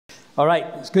All right,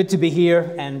 it's good to be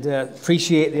here and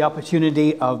appreciate the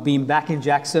opportunity of being back in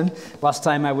Jackson. Last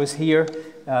time I was here,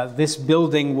 this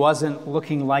building wasn't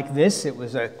looking like this. It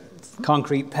was a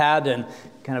concrete pad and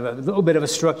kind of a little bit of a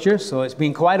structure, so it's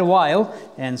been quite a while,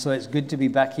 and so it's good to be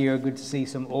back here, good to see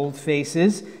some old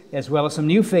faces as well as some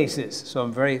new faces, so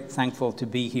I'm very thankful to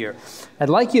be here. I'd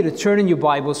like you to turn in your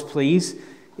Bibles, please,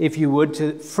 if you would,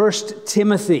 to 1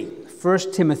 Timothy,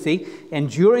 and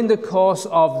during the course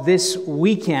of this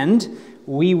weekend,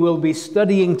 we will be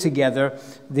studying together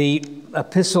the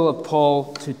epistle of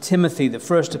Paul to Timothy, the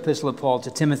first epistle of Paul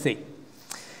to Timothy.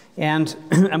 And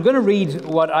I'm going to read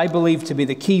what I believe to be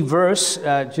the key verse,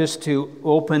 just to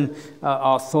open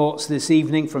our thoughts this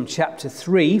evening from chapter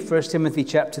 3, 1 Timothy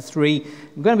chapter 3.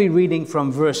 I'm going to be reading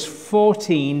from verse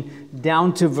 14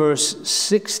 down to verse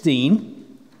 16.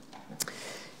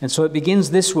 And so it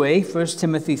begins this way, 1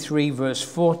 Timothy 3, verse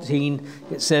 14.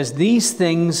 It says, "These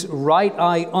things write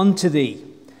I unto thee,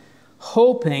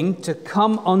 hoping to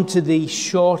come unto thee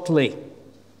shortly.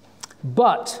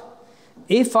 But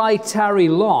if I tarry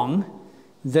long,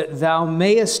 that thou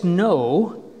mayest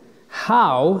know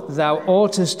how thou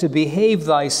oughtest to behave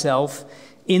thyself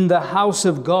in the house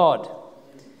of God,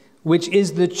 which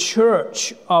is the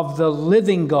church of the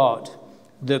living God,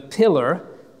 the pillar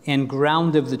and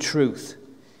ground of the truth.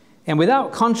 And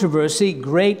without controversy,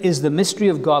 great is the mystery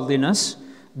of godliness.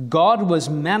 God was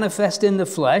manifest in the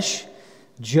flesh,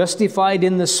 justified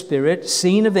in the Spirit,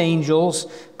 seen of angels,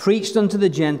 preached unto the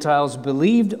Gentiles,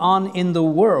 believed on in the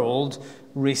world,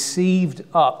 received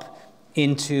up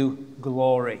into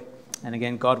glory." And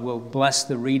again, God will bless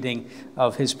the reading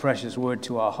of His precious word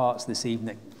to our hearts this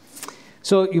evening.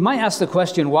 So you might ask the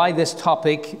question, why this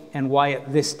topic and why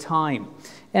at this time?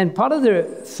 And part of the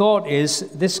thought is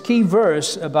this key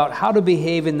verse about how to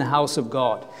behave in the house of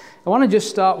God. I want to just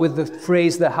start with the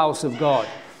phrase, the house of God.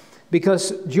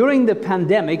 Because during the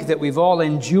pandemic that we've all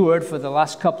endured for the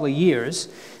last couple of years,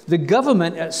 the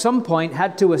government at some point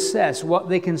had to assess what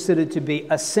they considered to be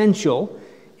essential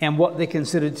and what they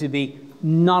considered to be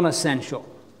non-essential.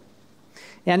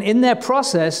 And in their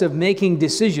process of making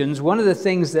decisions, one of the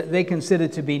things that they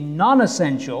considered to be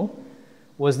non-essential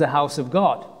was the house of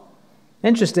God.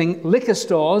 Interesting, liquor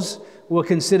stores were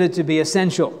considered to be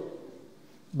essential,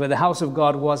 but the house of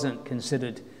God wasn't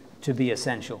considered to be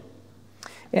essential.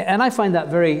 And I find that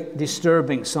very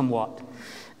disturbing somewhat,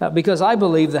 because I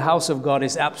believe the house of God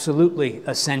is absolutely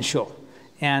essential,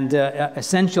 and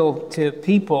essential to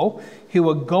people who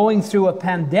are going through a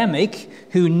pandemic,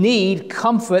 who need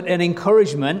comfort and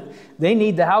encouragement. They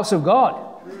need the house of God.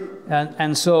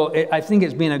 And so I think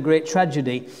it's been a great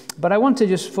tragedy. But I want to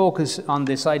just focus on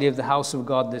this idea of the house of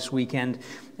God this weekend.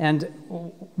 And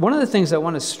one of the things I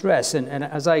want to stress, and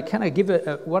as I kind of give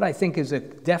it what I think is a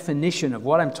definition of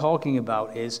what I'm talking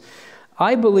about, is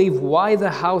I believe why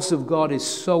the house of God is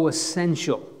so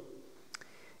essential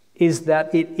is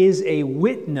that it is a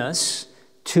witness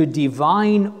to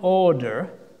divine order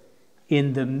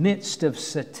in the midst of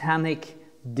satanic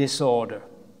disorder.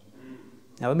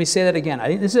 Now, let me say that again. I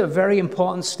think this is a very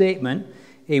important statement.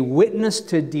 A witness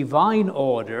to divine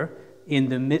order in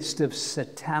the midst of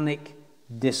satanic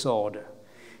disorder.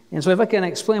 And so if I can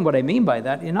explain what I mean by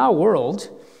that, in our world,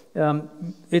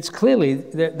 it's clearly,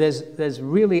 there's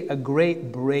really a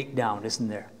great breakdown, isn't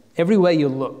there? Everywhere you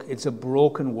look, it's a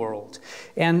broken world.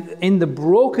 And in the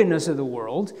brokenness of the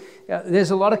world, there's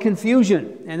a lot of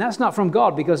confusion. And that's not from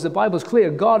God, because the Bible's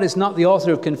clear. God is not the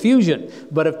author of confusion,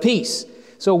 but of peace.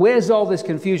 So where's all this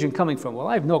confusion coming from? Well,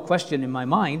 I have no question in my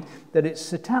mind that it's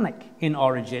satanic in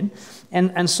origin.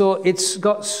 And so it's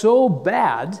got so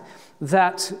bad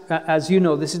that, as you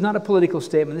know, this is not a political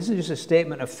statement. This is just a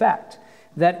statement of fact.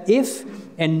 That if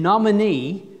a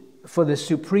nominee for the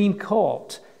Supreme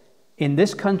Court in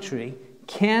this country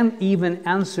can't even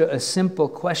answer a simple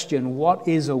question, what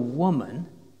is a woman?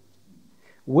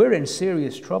 We're in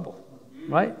serious trouble,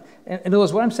 right? In other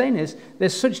words, what I'm saying is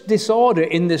there's such disorder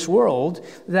in this world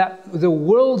that the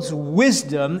world's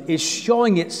wisdom is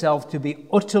showing itself to be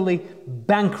utterly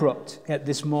bankrupt at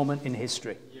this moment in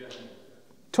history. Yeah.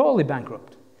 Totally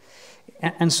bankrupt.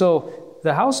 And so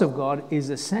the house of God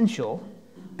is essential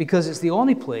because it's the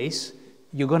only place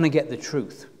you're going to get the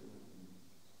truth.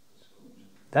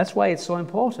 That's why it's so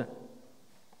important.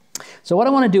 So what I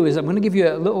want to do is I'm going to give you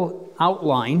a little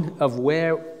outline of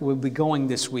where we'll be going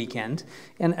this weekend.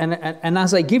 And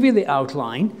as I give you the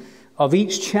outline of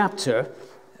each chapter,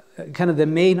 kind of the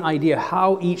main idea,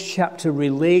 how each chapter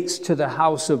relates to the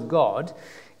house of God,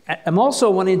 I'm also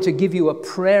wanting to give you a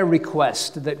prayer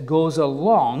request that goes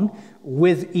along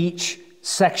with each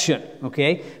section,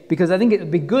 okay? Because I think it'd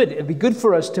be good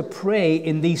for us to pray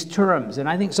in these terms. And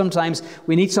I think sometimes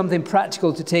we need something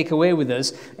practical to take away with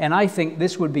us. And I think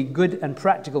this would be good and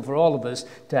practical for all of us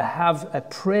to have a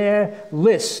prayer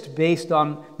list based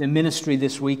on the ministry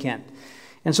this weekend.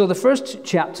 And so the first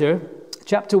chapter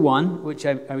 1, which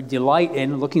I delight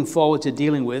in, looking forward to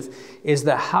dealing with, is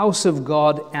the house of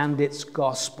God and its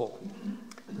gospel.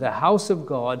 The house of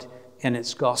God and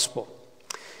its gospel.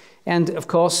 And of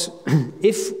course,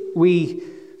 if we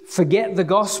forget the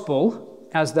gospel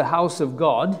as the house of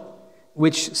God,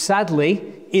 which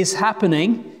sadly is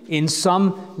happening in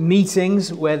some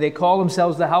meetings where they call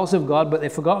themselves the house of God, but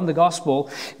they've forgotten the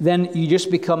gospel, then you just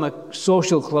become a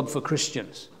social club for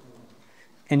Christians.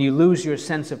 And you lose your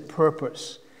sense of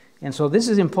purpose. And so this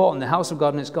is important, the house of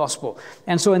God and its gospel.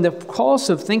 And so in the course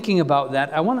of thinking about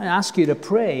that, I want to ask you to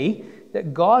pray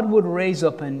that God would raise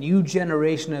up a new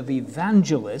generation of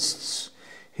evangelists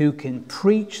who can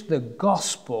preach the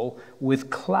gospel with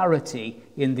clarity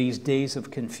in these days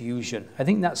of confusion. I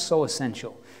think that's so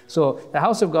essential. So the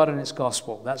house of God and its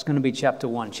gospel, that's going to be chapter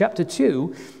 1. Chapter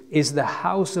 2 is the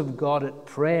house of God at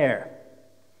prayer.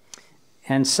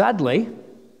 And sadly,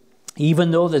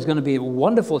 even though there's going to be a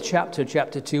wonderful chapter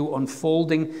 2,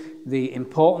 unfolding the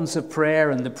importance of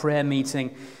prayer and the prayer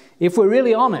meeting, if we're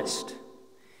really honest,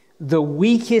 the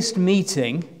weakest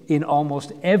meeting in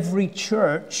almost every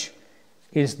church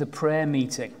is the prayer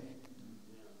meeting.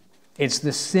 It's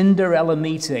the Cinderella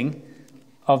meeting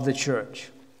of the church.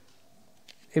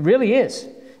 It really is.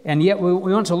 And yet we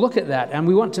want to look at that, and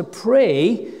we want to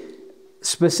pray,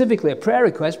 specifically a prayer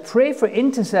request, pray for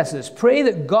intercessors. Pray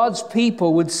that God's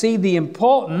people would see the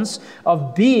importance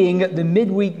of being at the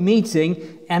midweek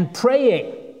meeting and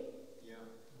praying.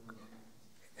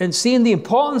 And seeing the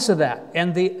importance of that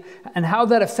and how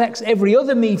that affects every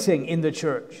other meeting in the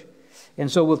church. And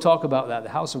so we'll talk about that, the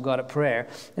house of God at prayer.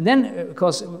 And then, of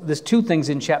course, there's two things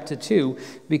in chapter 2,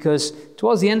 because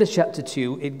towards the end of chapter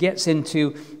 2, it gets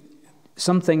into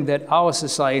something that our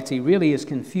society really is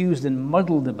confused and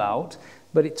muddled about,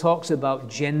 but it talks about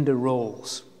gender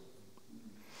roles.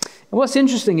 And what's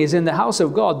interesting is in the house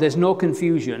of God, there's no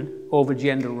confusion over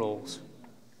gender roles.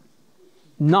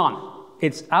 None.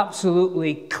 It's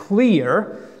absolutely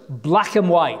clear, black and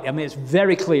white. I mean, it's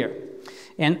very clear.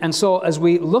 And so as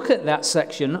we look at that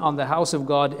section on the house of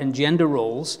God and gender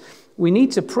roles, we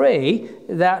need to pray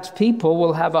that people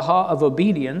will have a heart of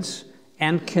obedience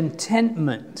and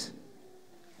contentment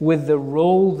with the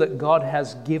role that God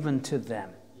has given to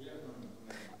them.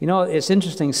 You know, it's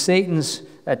interesting. Satan's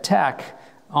attack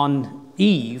on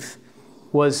Eve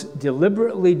was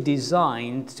deliberately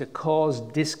designed to cause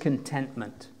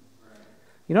discontentment.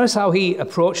 You notice how he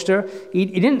approached her? He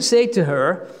didn't say to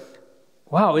her,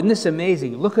 wow, isn't this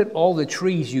amazing? Look at all the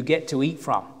trees you get to eat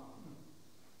from.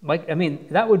 Like, I mean,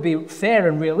 that would be fair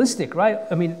and realistic, right?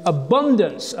 I mean,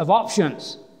 abundance of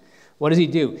options. What does he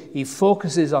do? He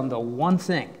focuses on the one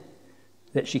thing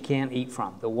that she can't eat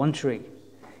from, the one tree.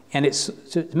 And it's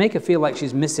to make her feel like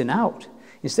she's missing out.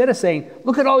 Instead of saying,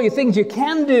 look at all your things you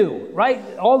can do, right?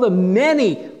 All the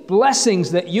many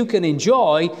blessings that you can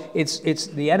enjoy, it's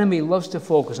the enemy loves to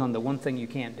focus on the one thing you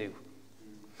can't do.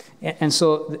 And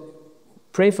so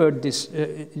pray for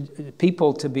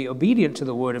people to be obedient to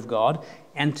the Word of God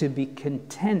and to be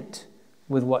content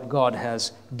with what God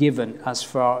has given as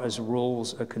far as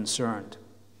roles are concerned.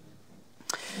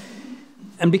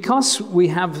 And because we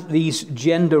have these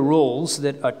gender roles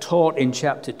that are taught in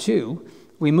chapter 2,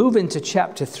 we move into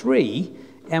chapter 3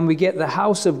 and we get the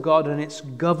house of God and its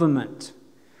government.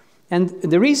 And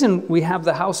the reason we have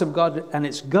the house of God and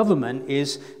its government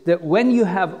is that when you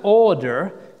have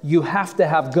order, you have to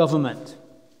have government.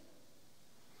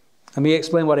 Let me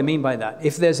explain what I mean by that.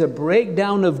 If there's a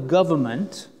breakdown of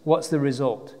government, what's the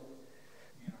result?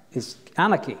 It's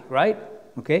anarchy, right?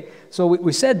 Okay, so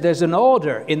we said there's an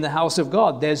order in the house of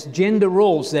God. There's gender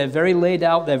roles. They're very laid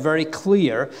out. They're very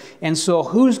clear. And so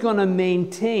who's going to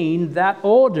maintain that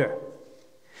order?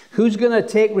 Who's going to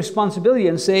take responsibility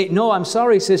and say, no, I'm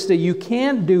sorry, sister, you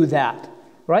can't do that,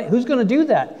 right? Who's going to do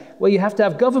that? Well, you have to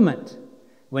have government.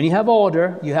 When you have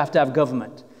order, you have to have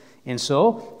government. And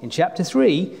so in chapter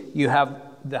 3, you have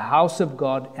the house of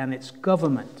God and its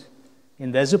government.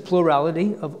 And there's a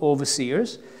plurality of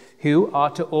overseers who are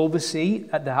to oversee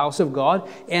at the house of God.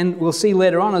 And we'll see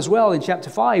later on as well in chapter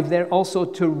 5, they're also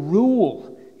to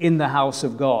rule in the house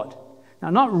of God. Now,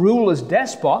 not rule as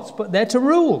despots, but they're to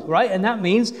rule, right? And that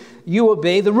means you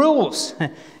obey the rules.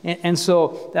 And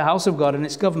so the house of God and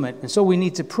its government. And so we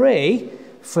need to pray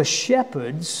for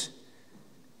shepherds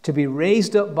to be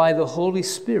raised up by the Holy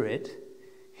Spirit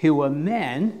who are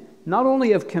men, not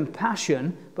only of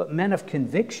compassion, but men of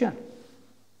conviction.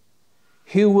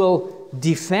 who will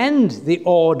defend the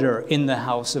order in the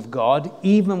house of God,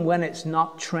 even when it's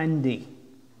not trendy.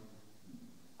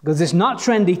 Because it's not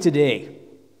trendy today.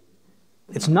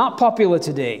 It's not popular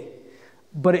today.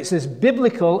 But it's as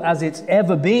biblical as it's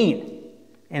ever been.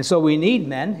 And so we need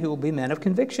men who will be men of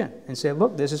conviction and say,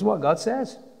 look, this is what God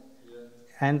says.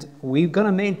 And we're going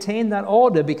to maintain that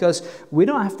order because we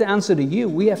don't have to answer to you.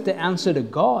 We have to answer to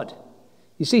God.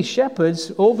 You see,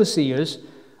 shepherds, overseers,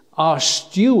 are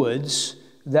stewards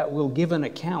that will give an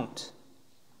account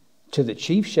to the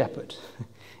chief shepherd.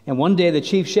 And one day the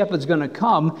chief shepherd's going to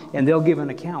come and they'll give an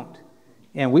account.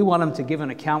 And we want them to give an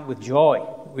account with joy.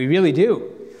 We really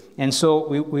do. And so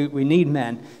we need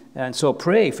men. And so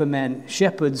pray for men,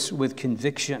 shepherds with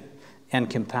conviction and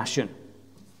compassion.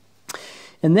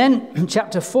 And then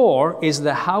chapter 4 is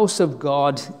the house of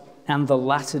God and the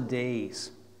latter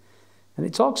days. And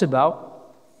it talks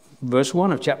about verse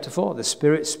 1 of chapter 4. The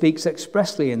Spirit speaks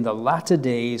expressly, in the latter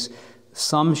days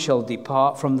some shall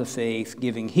depart from the faith,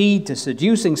 giving heed to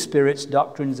seducing spirits,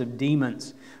 doctrines of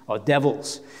demons or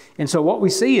devils. And so what we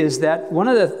see is that one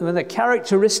of the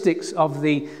characteristics of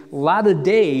the latter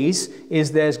days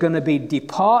is there's going to be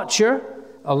departure.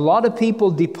 A lot of people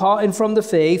departing from the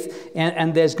faith,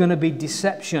 and there's going to be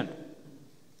deception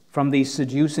from these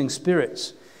seducing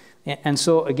spirits. And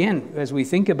so, again, as we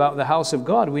think about the house of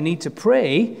God, we need to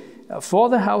pray for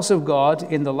the house of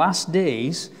God in the last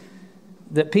days,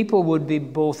 that people would be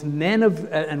both men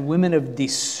and women of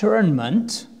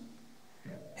discernment,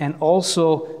 and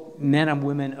also men and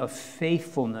women of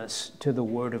faithfulness to the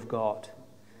Word of God.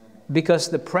 Because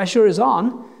the pressure is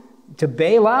on to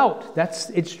bail out.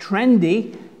 It's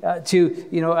trendy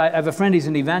I have a friend, he's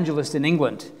an evangelist in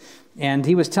England, and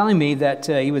he was telling me that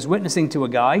he was witnessing to a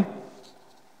guy,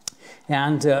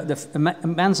 and the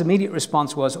man's immediate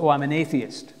response was, "Oh, I'm an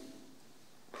atheist."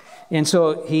 And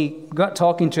so he got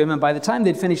talking to him, and by the time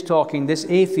they'd finished talking, this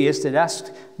atheist had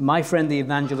asked my friend the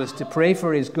evangelist to pray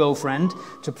for his girlfriend,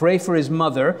 to pray for his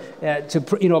mother,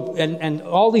 and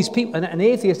all these people. An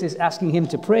atheist is asking him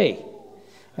to pray.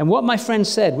 And what my friend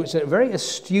said, which is a very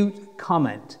astute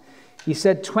comment, he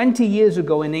said 20 years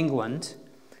ago in England,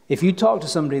 if you talked to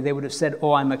somebody, they would have said,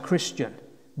 "Oh, I'm a Christian,"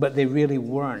 but they really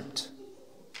weren't.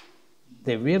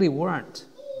 They really weren't.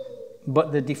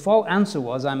 But the default answer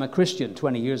was, "I'm a Christian,"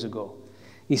 20 years ago.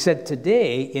 He said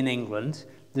today in England,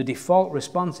 the default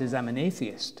response is, "I'm an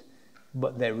atheist,"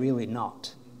 but they're really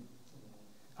not.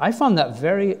 I found that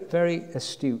very, very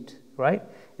astute, right?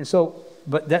 And so,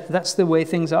 but that's the way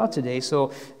things are today.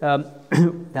 So the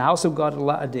house of God in the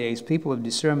latter days, people of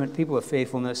discernment, people of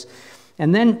faithfulness.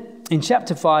 And then in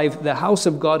chapter 5, the house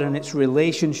of God and its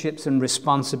relationships and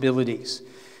responsibilities.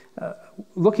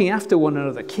 Looking after one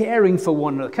another, caring for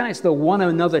one another. Kind of it's the one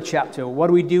another chapter. What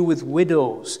do we do with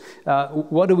widows?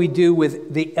 What do we do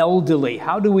with the elderly?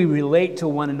 How do we relate to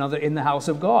one another in the house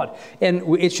of God? And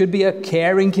it should be a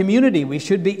caring community. We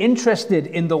should be interested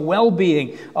in the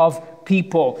well-being of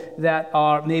people that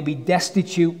are maybe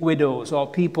destitute widows, or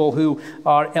people who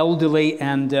are elderly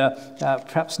and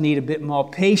perhaps need a bit more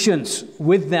patience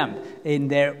with them in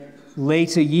their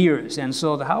later years. And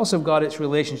so the house of God, its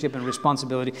relationship and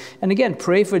responsibility. And again,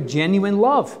 pray for genuine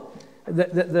love.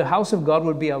 The house of God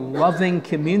would be a loving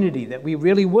community, that we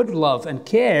really would love and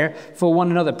care for one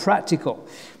another, practical.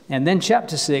 And then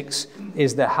chapter 6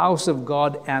 is the house of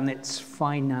God and its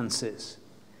finances.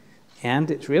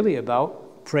 And it's really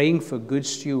about praying for good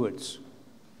stewards,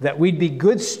 that we'd be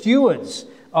good stewards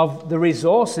of the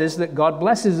resources that God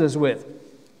blesses us with.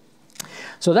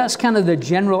 So that's kind of the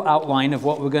general outline of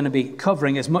what we're going to be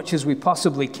covering as much as we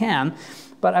possibly can.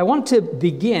 But I want to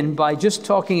begin by just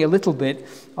talking a little bit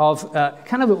of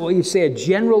kind of what you say, a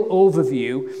general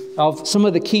overview of some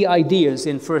of the key ideas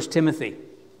in 1 Timothy.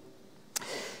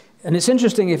 And it's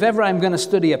interesting, if ever I'm going to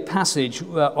study a passage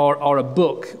or a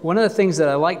book, one of the things that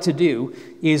I like to do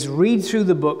is read through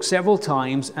the book several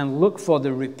times and look for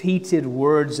the repeated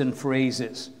words and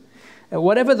phrases.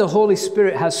 Whatever the Holy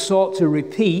Spirit has sought to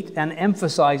repeat and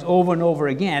emphasize over and over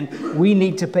again, we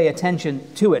need to pay attention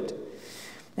to it.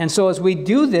 And so as we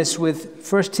do this with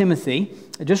 1 Timothy,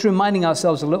 just reminding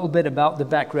ourselves a little bit about the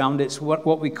background, it's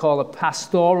what we call a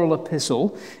pastoral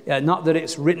epistle. Not that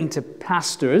it's written to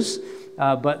pastors,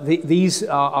 but these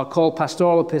are called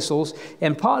pastoral epistles.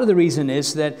 And part of the reason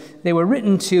is that they were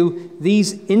written to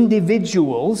these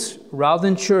individuals rather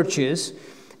than churches.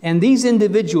 And these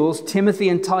individuals, Timothy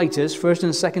and Titus, 1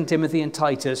 and 2 Timothy and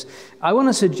Titus, I want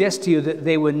to suggest to you that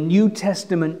they were New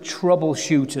Testament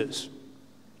troubleshooters.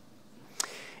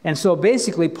 And so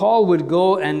basically Paul would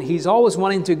go, and he's always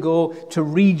wanting to go to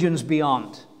regions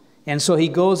beyond. And so he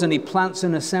goes and he plants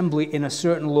an assembly in a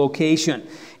certain location.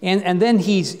 And then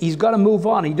he's got to move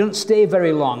on. He doesn't stay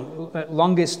very long.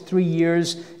 Longest 3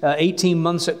 years, 18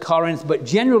 months at Corinth. But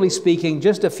generally speaking,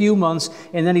 just a few months.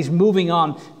 And then he's moving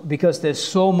on because there's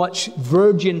so much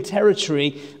virgin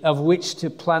territory of which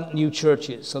to plant new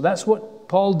churches. So that's what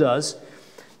Paul does.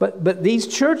 But these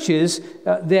churches,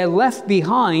 they're left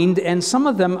behind, and some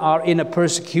of them are in a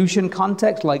persecution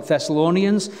context, like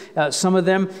Thessalonians. Some of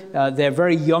them, they're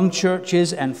very young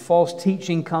churches, and false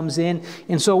teaching comes in.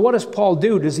 And so what does Paul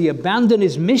do? Does he abandon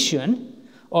his mission,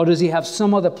 or does he have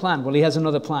some other plan? Well, he has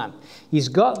another plan. He's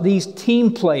got these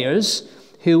team players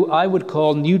who I would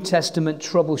call New Testament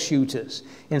troubleshooters.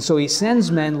 And so he sends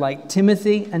men like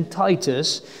Timothy and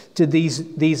Titus to these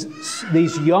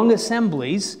young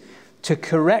assemblies to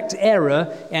correct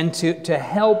error and to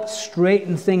help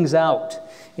straighten things out.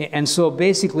 And so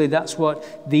basically that's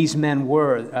what these men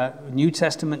were, New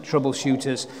Testament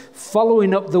troubleshooters,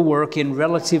 following up the work in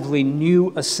relatively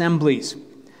new assemblies,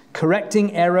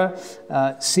 correcting error,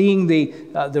 seeing the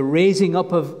raising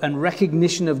up of and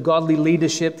recognition of godly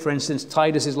leadership. For instance,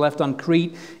 Titus is left on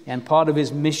Crete, and part of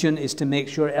his mission is to make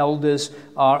sure elders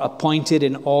are appointed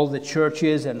in all the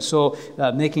churches, and so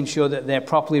making sure that they're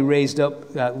properly raised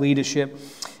up leadership.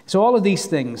 So all of these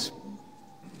things.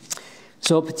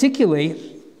 So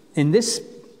particularly in this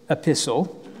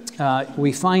epistle,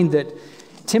 we find that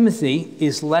Timothy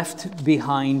is left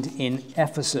behind in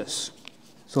Ephesus.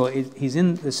 So he's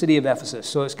in the city of Ephesus.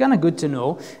 So it's kind of good to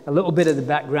know a little bit of the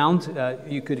background.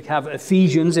 You could have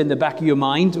Ephesians in the back of your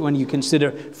mind when you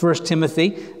consider 1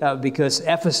 Timothy, because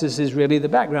Ephesus is really the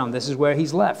background. This is where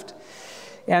he's left.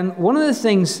 And one of the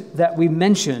things that we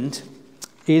mentioned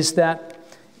is that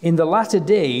in the latter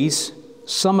days,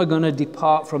 some are going to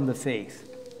depart from the faith.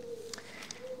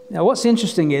 Now, what's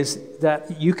interesting is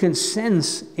that you can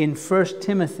sense in 1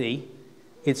 Timothy,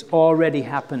 it's already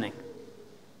happening.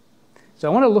 So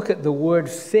I want to look at the word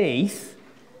faith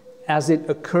as it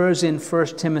occurs in 1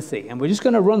 Timothy. And we're just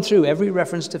going to run through every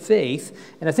reference to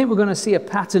faith. And I think we're going to see a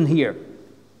pattern here.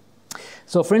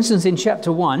 So for instance, in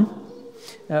chapter 1,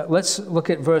 let's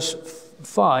look at verse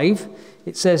 5.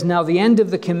 It says, "Now the end of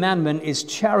the commandment is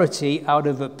charity out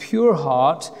of a pure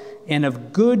heart and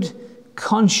of good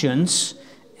conscience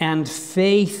and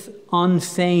faith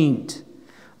unfeigned,"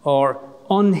 or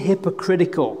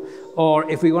unhypocritical, or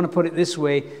if we want to put it this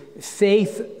way,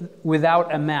 faith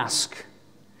without a mask.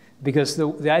 Because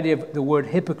the idea of the word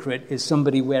hypocrite is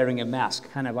somebody wearing a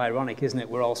mask. Kind of ironic, isn't it?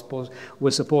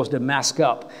 We're supposed to mask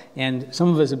up. And some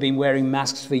of us have been wearing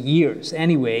masks for years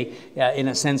anyway, in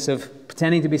a sense of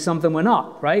pretending to be something we're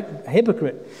not, right? A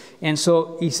hypocrite. And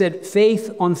so he said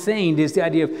faith unfeigned is the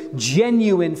idea of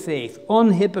genuine faith,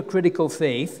 unhypocritical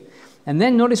faith. And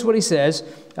then notice what he says.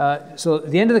 So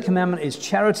the end of the commandment is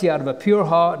charity out of a pure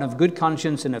heart and of good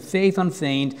conscience and of faith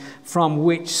unfeigned, from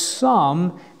which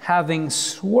some, having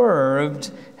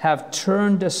swerved, have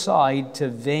turned aside to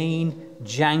vain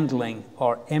jangling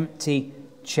or empty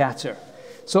chatter.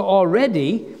 So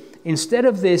already, instead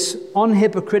of this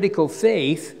unhypocritical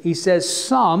faith, he says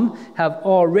some have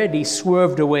already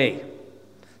swerved away.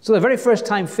 So the very first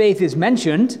time faith is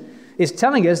mentioned, is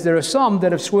telling us there are some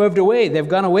that have swerved away. They've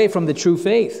gone away from the true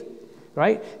faith,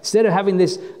 right? Instead of having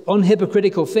this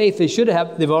unhypocritical faith,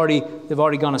 they've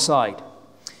already gone aside.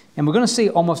 And we're going to see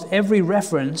almost every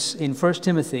reference in 1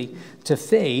 Timothy to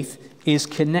faith is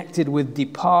connected with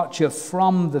departure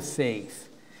from the faith.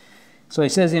 So he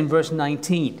says in verse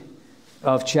 19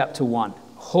 of chapter 1,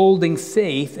 "Holding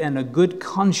faith and a good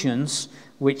conscience,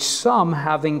 which some,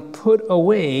 having put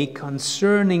away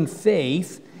concerning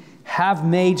faith, have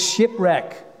made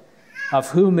shipwreck, of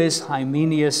whom is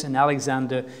Hymenaeus and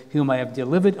Alexander, whom I have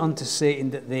delivered unto Satan,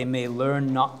 that they may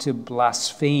learn not to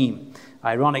blaspheme."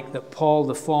 Ironic that Paul,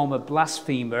 the former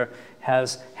blasphemer,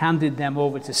 has handed them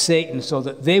over to Satan so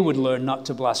that they would learn not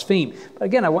to blaspheme. But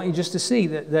again, I want you just to see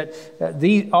that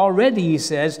already, he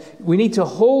says, we need to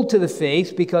hold to the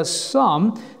faith because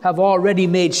some have already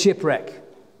made shipwreck.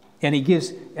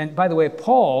 And by the way,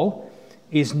 Paul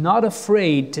is not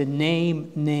afraid to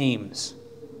name names.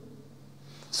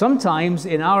 Sometimes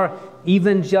in our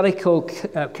evangelical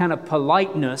kind of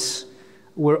politeness,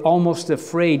 we're almost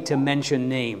afraid to mention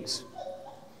names.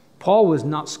 Paul was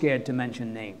not scared to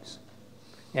mention names.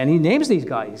 And he names these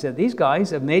guys. He said, these guys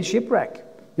have made shipwreck.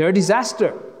 They're a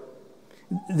disaster.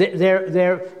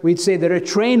 We'd say they're a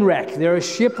train wreck. They're a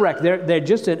shipwreck. They're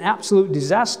just an absolute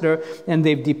disaster, and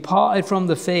they've departed from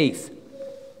the faith.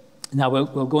 Now,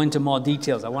 we'll go into more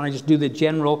details. I want to just do the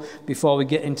general before we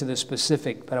get into the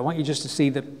specific. But I want you just to see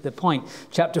the point.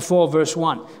 Chapter 4, verse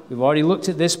 1. We've already looked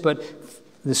at this, but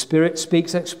The Spirit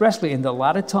speaks expressly, in the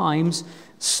latter times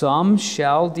some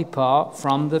shall depart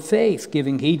from the faith,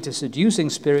 giving heed to seducing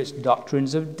spirits,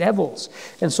 doctrines of devils.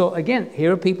 And so again,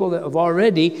 here are people that have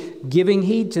already giving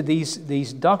heed to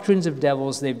these doctrines of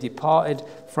devils. They've departed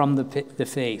from the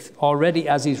faith already,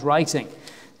 as he's writing.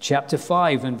 Chapter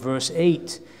 5 and verse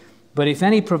 8. But if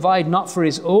any provide not for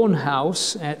his own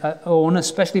house,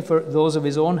 especially for those of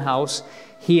his own house,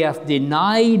 he hath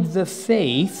denied the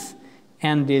faith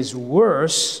and is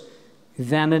worse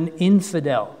than an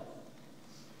infidel.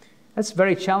 That's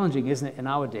very challenging, isn't it, in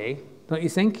our day? Don't you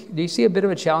think? Do you see a bit of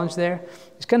a challenge there?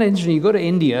 It's kind of interesting. You go to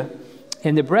India,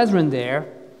 and the brethren there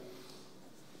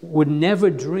would never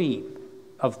dream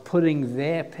of putting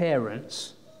their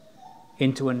parents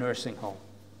into a nursing home.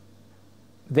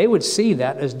 They would see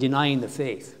that as denying the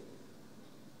faith.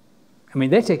 I mean,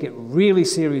 they take it really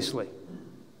seriously.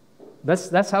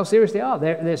 That's how serious they are.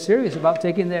 They're serious about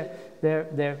taking their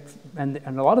and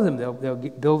a lot of them, they'll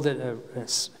build a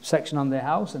section on their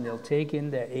house, and they'll take in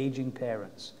their aging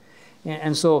parents.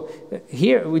 And so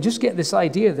here we just get this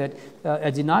idea that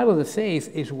a denial of the faith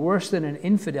is worse than an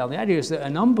infidel. The idea is that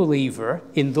an unbeliever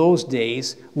in those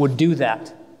days would do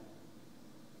that.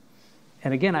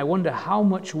 And again, I wonder how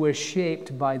much we're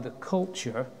shaped by the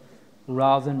culture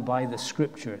rather than by the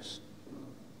scriptures.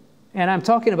 And I'm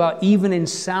talking about even in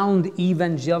sound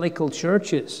evangelical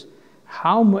churches.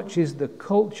 How much is the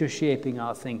culture shaping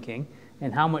our thinking,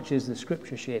 and how much is the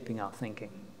scripture shaping our thinking?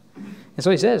 And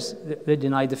so he says they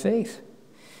denied the faith.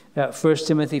 1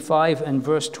 Timothy 5 and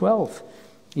verse 12.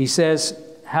 He says,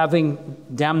 having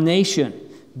damnation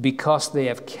because they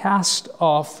have cast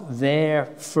off their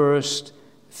first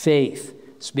faith.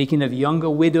 Speaking of younger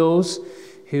widows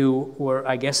who were,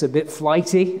 I guess, a bit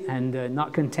flighty and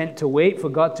not content to wait for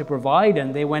God to provide,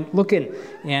 and they went looking.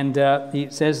 And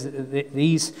it says that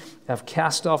these have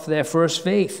cast off their first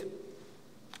faith.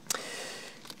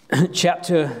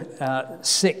 Chapter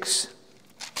 6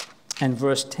 and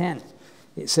verse 10.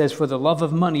 It says, for the love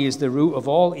of money is the root of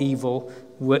all evil,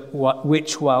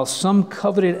 which while some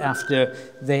coveted after,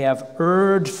 they have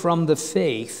erred from the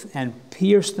faith and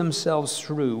pierced themselves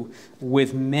through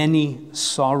with many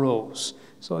sorrows.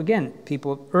 So again,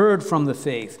 people erred from the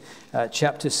faith.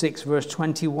 Chapter 6, verse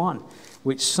 21,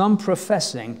 which some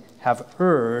professing have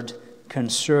erred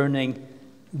concerning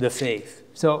the faith.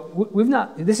 So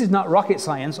this is not rocket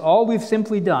science. All we've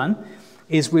simply done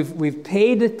is we've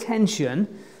paid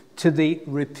attention to the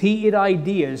repeated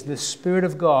ideas the Spirit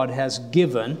of God has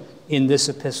given in this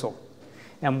epistle.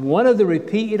 And one of the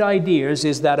repeated ideas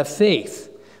is that of faith.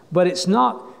 But it's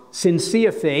not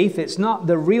sincere faith. It's not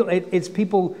the real, it's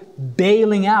people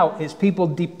bailing out. It's people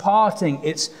departing.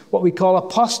 It's what we call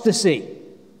apostasy,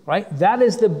 right? That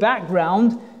is the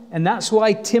background, and that's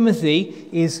why Timothy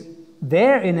is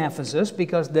there in Ephesus,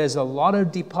 because there's a lot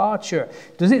of departure.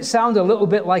 Does it sound a little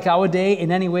bit like our day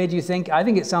in any way, do you think? I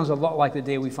think it sounds a lot like the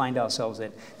day we find ourselves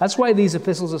in. That's why these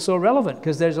epistles are so relevant,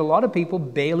 because there's a lot of people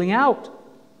bailing out,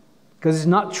 because it's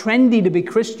not trendy to be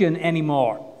Christian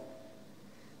anymore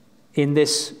in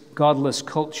this godless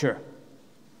culture.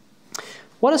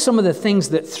 What are some of the things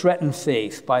that threaten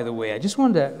faith, by the way? I just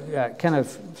wanted to kind of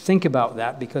think about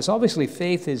that, because obviously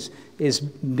faith is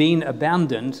being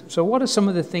abandoned. So what are some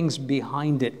of the things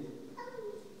behind it?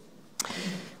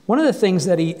 One of the things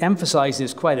that he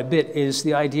emphasizes quite a bit is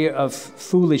the idea of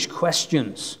foolish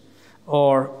questions,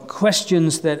 or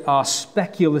questions that are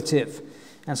speculative.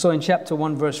 And so in chapter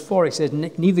 1, verse 4, he says,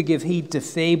 neither give heed to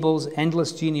fables,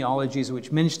 endless genealogies,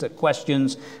 which minister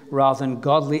questions, rather than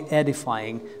godly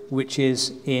edifying, which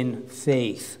is in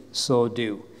faith, so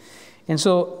do. And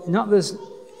so, not there's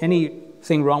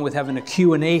anything wrong with having a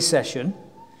Q&A session.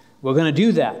 We're going to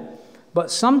do that.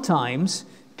 But sometimes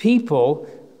people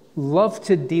love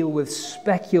to deal with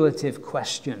speculative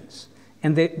questions.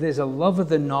 And there's a love of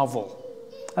the novel.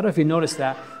 I don't know if you noticed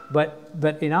that,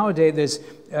 but in our day, there's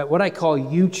what I call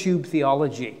YouTube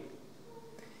theology.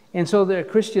 And so there are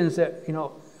Christians that,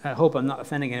 I hope I'm not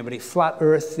offending anybody, flat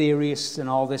earth theorists and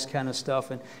all this kind of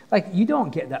stuff. And you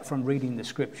don't get that from reading the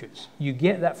scriptures. You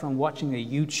get that from watching a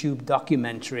YouTube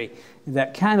documentary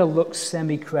that kind of looks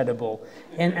semi-credible.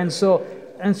 And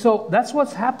so that's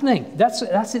what's happening. That's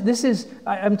it. This is,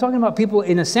 I'm talking about people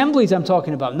in assemblies. I'm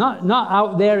talking about not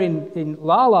out there in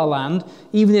La La Land,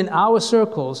 even in our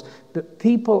circles. But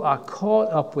people are caught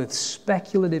up with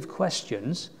speculative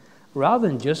questions rather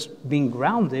than just being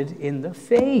grounded in the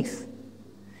faith,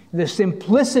 the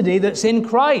simplicity that's in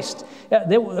Christ.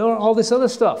 There all this other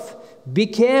stuff. Be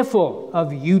careful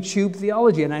of YouTube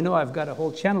theology. And I know I've got a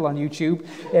whole channel on YouTube,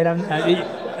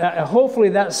 and hopefully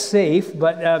that's safe,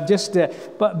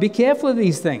 but be careful of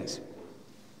these things.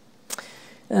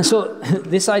 And so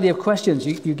this idea of questions,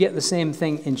 you get the same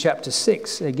thing in chapter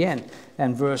 6 again.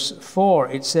 And verse 4,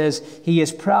 it says, he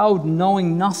is proud,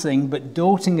 knowing nothing, but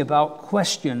doting about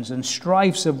questions and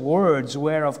strifes of words,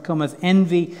 whereof cometh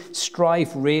envy,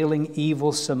 strife, railing,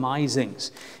 evil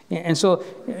surmisings. And so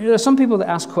there are some people that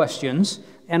ask questions,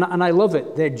 and I love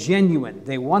it. They're genuine.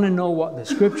 They want to know what the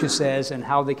Scripture says and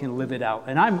how they can live it out.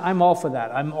 And I'm all for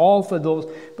that. I'm all for those.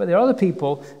 But there are other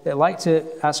people that like to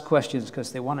ask questions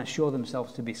because they want to show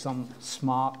themselves to be some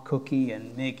smart cookie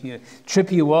and trip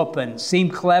you up and seem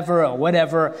clever or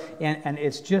whatever. And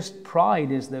it's just pride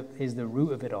is the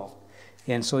root of it all.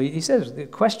 And so he says the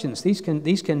questions, these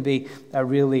can be a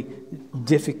really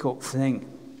difficult thing.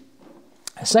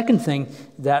 A second thing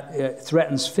that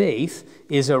threatens faith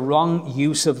is a wrong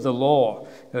use of the law.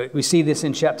 We see this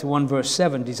in chapter 1, verse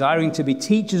 7, desiring to be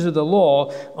teachers of the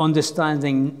law,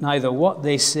 understanding neither what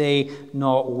they say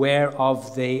nor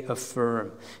whereof they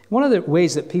affirm. One of the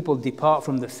ways that people depart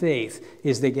from the faith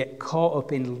is they get caught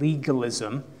up in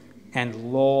legalism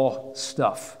and law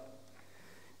stuff.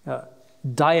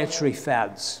 Dietary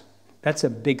fads. That's a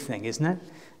big thing, isn't it?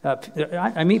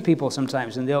 I meet people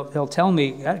sometimes and they'll tell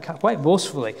me quite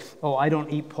boastfully, oh, I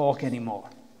don't eat pork anymore.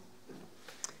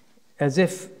 As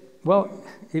if, well,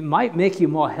 it might make you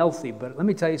more healthy, but let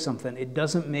me tell you something, it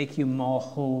doesn't make you more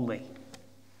holy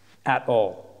at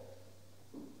all.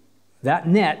 That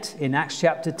net in Acts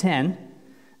chapter 10,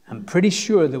 I'm pretty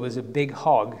sure there was a big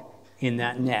hog in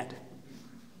that net.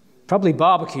 Probably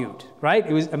barbecued, right?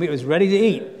 It was ready to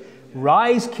eat.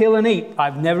 Rise, kill, and eat.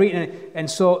 I've never eaten it. And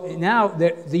so now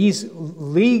these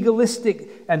legalistic,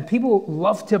 and people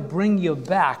love to bring you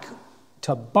back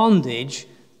to bondage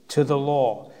to the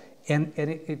law. And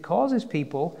it causes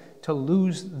people to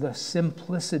lose the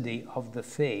simplicity of the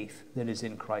faith that is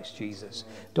in Christ Jesus.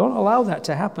 Don't allow that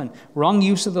to happen. Wrong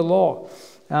use of the law.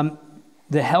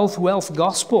 The health, wealth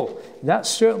gospel, that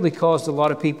certainly caused a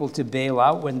lot of people to bail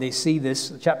out when they see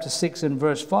this. Chapter 6 and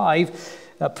verse 5.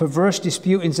 Perverse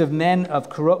disputings of men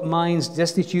of corrupt minds,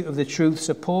 destitute of the truth,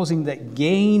 supposing that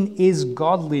gain is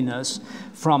godliness,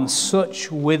 from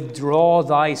such withdraw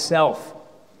thyself.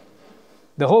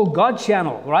 The whole God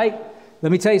channel, right?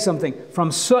 Let me tell you something.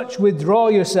 From such withdraw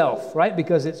yourself, right?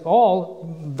 Because it's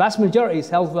all, vast majority is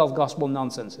health, wealth, gospel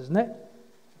nonsense, isn't it?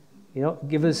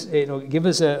 Give us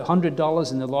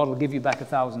 $100 and the Lord will give you back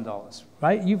 $1,000,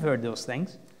 right? You've heard those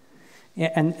things.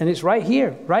 And it's right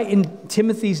here, right in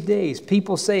Timothy's days,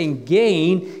 people saying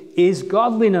gain is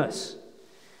godliness.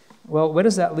 Well, where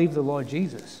does that leave the Lord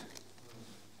Jesus?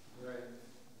 Right.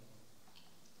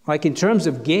 Like in terms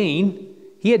of gain,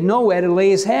 he had nowhere to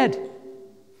lay his head.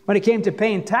 When it came to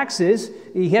paying taxes,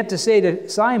 he had to say to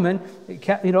Simon,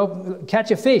 catch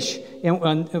a fish,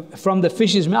 and from the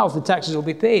fish's mouth the taxes will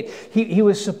be paid. He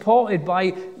was supported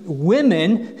by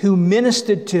women who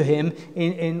ministered to him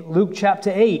in Luke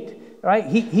chapter 8. Right?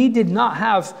 He did not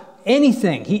have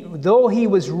anything. Though he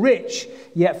was rich,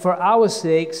 yet for our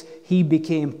sakes he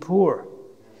became poor.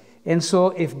 And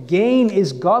so if gain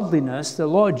is godliness, the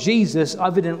Lord Jesus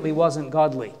evidently wasn't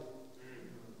godly.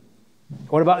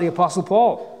 What about the Apostle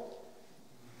Paul?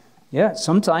 Yeah,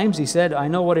 sometimes he said, I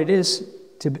know what it is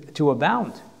to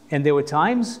abound. And there were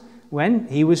times when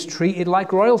he was treated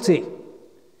like royalty.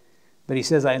 But he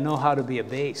says, I know how to be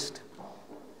abased.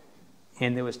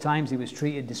 And there was times he was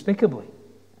treated despicably.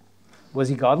 Was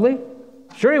he godly?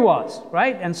 Sure he was,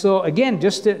 right? And so again,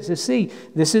 just to see,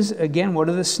 this is, again, what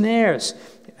are the snares?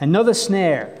 Another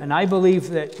snare. And I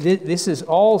believe that this is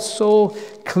all so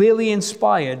clearly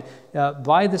inspired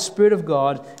by the Spirit of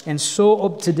God and so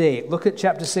up to date. Look at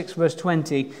chapter 6, verse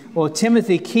 20. O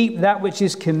Timothy, keep that which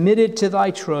is committed to thy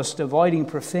trust, avoiding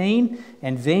profane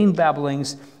and vain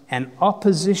babblings and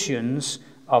oppositions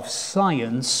of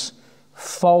science,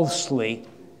 falsely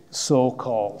so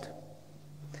called.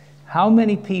 How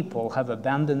many people have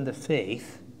abandoned the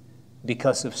faith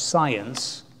because of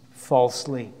science,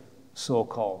 falsely so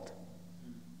called?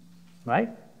 Right?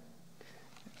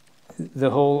 The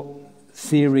whole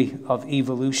theory of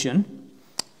evolution,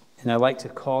 and I like to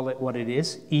call it what it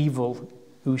is,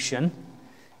 evolution.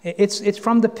 It's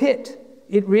from the pit.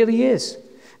 It really is.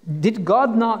 Did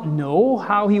God not know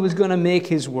how he was going to make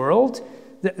his world?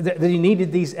 That he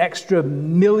needed these extra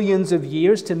millions of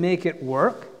years to make it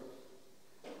work?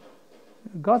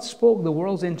 God spoke the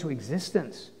worlds into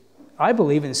existence. I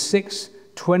believe in 6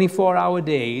 24-hour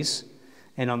days,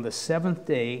 and on the seventh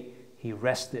day, he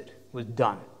rested, was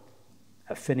done,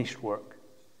 a finished work.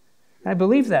 And I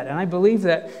believe that, and I believe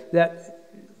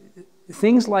that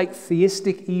things like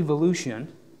theistic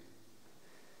evolution,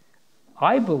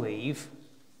 I believe,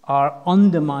 are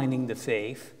undermining the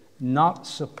faith, not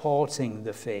supporting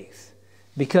the faith.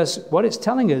 Because what it's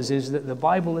telling us is that the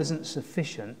Bible isn't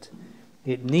sufficient.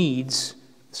 It needs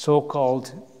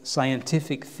so-called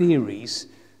scientific theories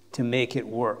to make it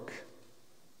work.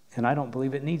 And I don't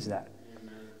believe it needs that.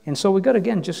 Amen. And so we've got to,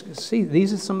 again, just see,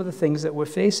 these are some of the things that we're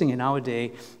facing in our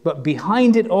day. But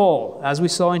behind it all, as we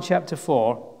saw in chapter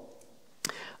 4,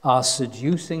 are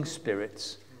seducing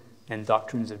spirits and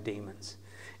doctrines of demons.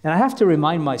 And I have to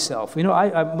remind myself,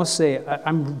 I must say,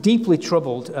 I'm deeply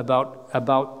troubled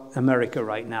about America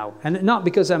right now. And not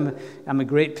because I'm a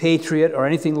great patriot or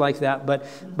anything like that,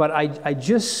 but I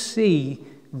just see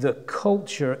the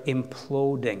culture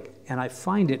imploding, and I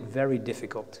find it very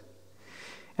difficult.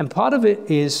 And part of it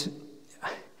is,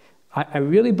 I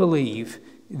really believe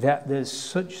that there's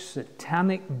such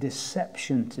satanic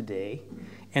deception today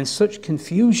and such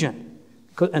confusion,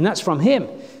 and that's from him.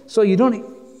 So you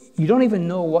don't even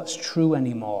know what's true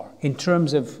anymore in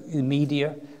terms of the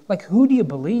media. Like, who do you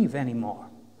believe anymore?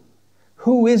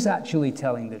 Who is actually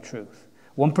telling the truth?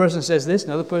 One person says this,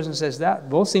 another person says that.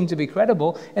 Both seem to be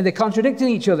credible, and they're contradicting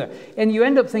each other. And you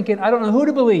end up thinking, I don't know who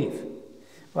to believe.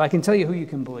 Well, I can tell you who you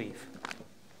can believe.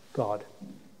 God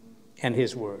and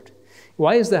His Word.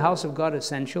 Why is the house of God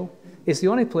essential? It's the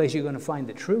only place you're going to find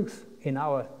the truth in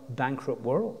our bankrupt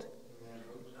world.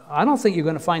 I don't think you're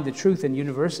going to find the truth in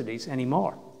universities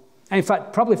anymore. And in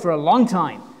fact, probably for a long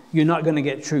time, you're not going to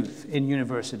get truth in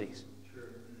universities.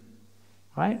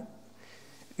 Right?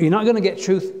 You're not going to get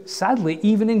truth, sadly,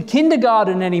 even in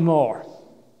kindergarten anymore.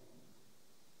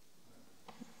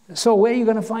 So where are you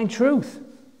going to find truth?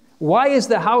 Why is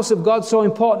the house of God so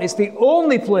important? It's the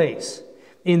only place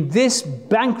in this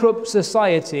bankrupt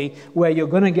society where you're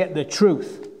going to get the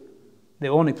truth. The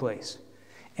only place.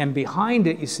 And behind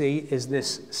it, you see, is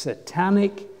this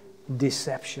satanic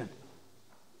deception.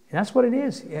 And that's what it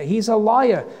is. He's a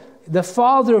liar. The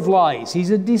father of lies.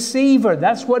 He's a deceiver.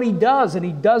 That's what he does, and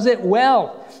he does it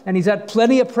well. And he's had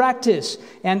plenty of practice,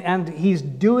 and he's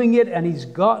doing it, and he's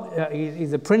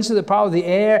the prince of the power of the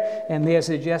air, and they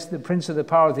suggest the prince of the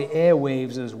power of the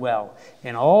airwaves as well.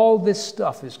 And all this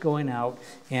stuff is going out,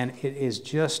 and it is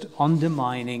just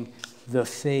undermining the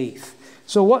faith.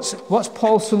 So what's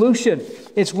Paul's solution?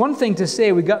 It's one thing to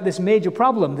say we got this major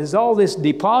problem. There's all this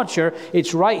departure.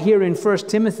 It's right here in 1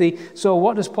 Timothy. So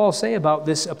what does Paul say about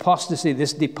this apostasy,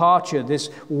 this departure, this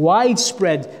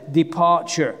widespread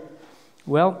departure?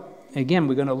 Well, again,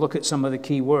 we're going to look at some of the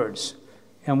key words.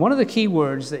 And one of the key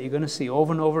words that you're going to see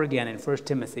over and over again in 1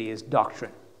 Timothy is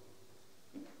doctrine.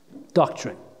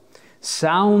 Doctrine.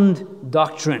 Sound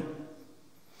doctrine.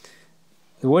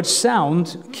 The word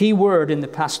sound, key word in the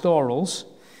pastorals,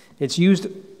 it's used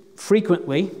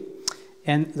frequently,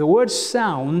 and the word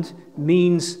sound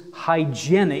means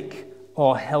hygienic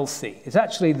or healthy. It's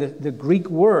actually the Greek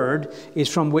word is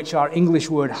from which our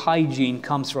English word hygiene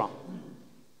comes from.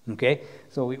 Okay?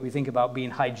 So we think about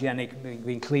being hygienic,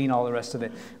 being clean, all the rest of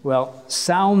it. Well,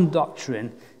 sound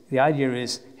doctrine, the idea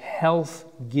is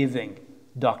health-giving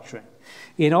doctrine.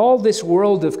 In all this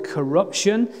world of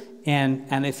corruption,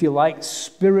 and if you like,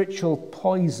 spiritual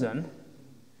poison,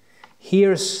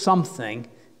 here's something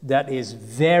that is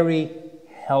very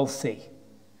healthy.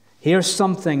 Here's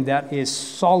something that is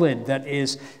solid, that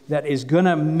is going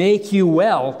to make you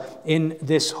well in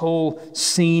this whole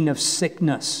scene of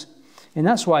sickness. And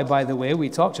that's why, by the way, we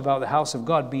talked about the house of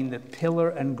God being the pillar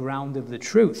and ground of the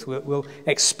truth. We'll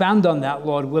expand on that,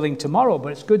 Lord willing, tomorrow.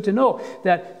 But it's good to know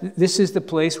that this is the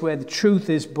place where the truth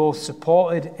is both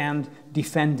supported and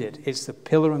defended. It's the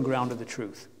pillar and ground of the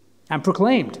truth and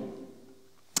proclaimed.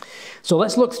 So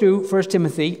let's look through 1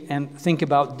 Timothy and think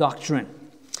about doctrine.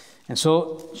 And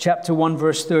so chapter 1,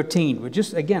 verse 13. We're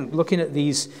just, again, looking at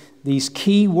these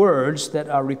key words that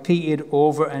are repeated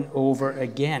over and over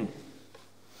again.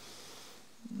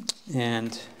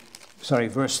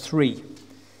 Verse 3.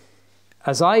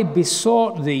 As I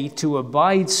besought thee to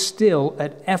abide still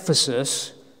at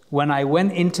Ephesus when I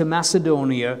went into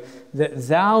Macedonia, that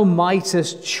thou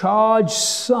mightest charge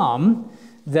some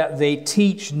that they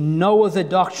teach no other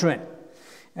doctrine.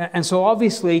 And so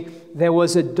obviously there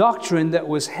was a doctrine that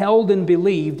was held and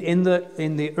believed in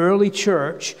the early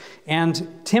church, and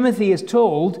Timothy is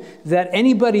told that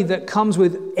anybody that comes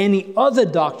with any other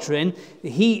doctrine,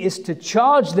 he is to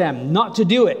charge them not to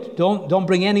do it. Don't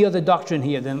bring any other doctrine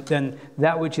here than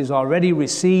that which is already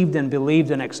received and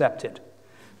believed and accepted.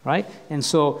 Right? And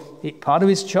so part of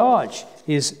his charge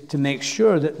is to make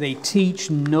sure that they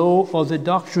teach no other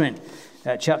doctrine.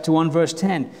 Chapter 1, verse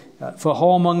 10. For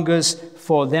whoremongers,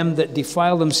 for them that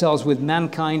defile themselves with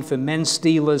mankind, for men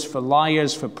stealers, for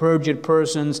liars, for perjured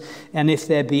persons, and if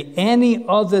there be any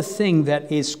other thing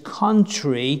that is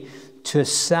contrary to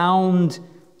sound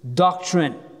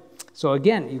doctrine. So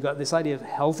again, you've got this idea of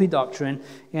healthy doctrine,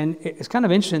 and it's kind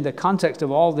of interesting the context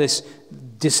of all this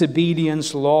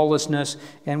disobedience, lawlessness,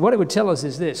 and what it would tell us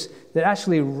is this, that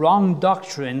actually wrong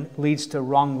doctrine leads to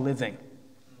wrong living.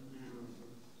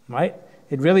 Right?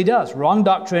 It really does. Wrong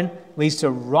doctrine leads to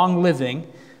wrong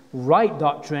living. Right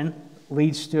doctrine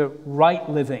leads to right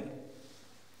living.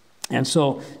 And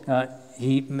so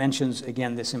he mentions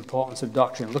again this importance of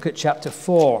doctrine. Look at chapter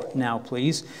 4 now,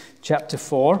 please. Chapter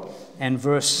 4 and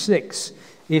verse 6.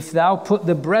 If thou put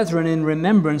the brethren in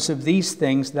remembrance of these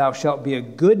things, thou shalt be a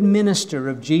good minister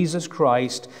of Jesus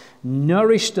Christ,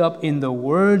 nourished up in the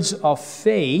words of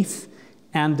faith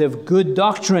and of good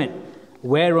doctrine,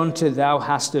 whereunto thou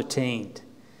hast attained.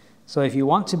 So if you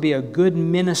want to be a good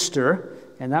minister,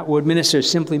 and that word minister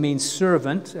simply means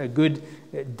servant, a good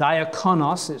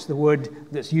diakonos, it's the word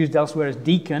that's used elsewhere as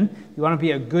deacon. You want to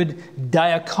be a good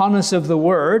diakonos of the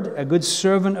word, a good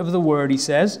servant of the word, he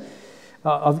says,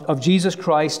 of Jesus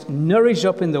Christ, nourished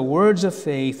up in the words of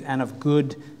faith and of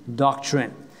good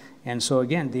doctrine. And so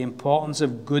again, the importance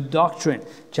of good doctrine.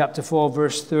 Chapter 4,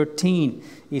 verse 13,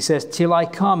 he says, till I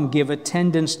come, give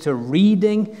attendance to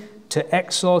reading, to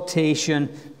exhortation,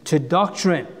 to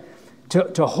doctrine.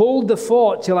 To hold the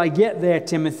fort till I get there,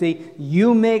 Timothy,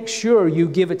 you make sure you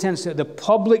give attendance to the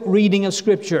public reading of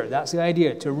Scripture. That's the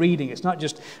idea, to reading. It's not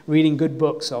just reading good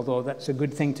books, although that's a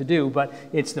good thing to do, but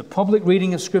it's the public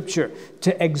reading of Scripture,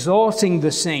 to exhorting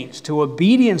the saints, to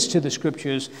obedience to the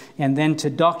Scriptures, and then to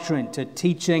doctrine, to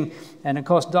teaching. And of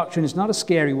course, doctrine is not a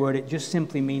scary word. It just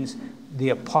simply means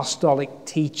the apostolic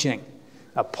teaching.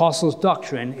 Apostles'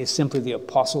 doctrine is simply the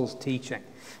apostles' teaching.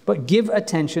 But give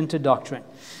attention to doctrine.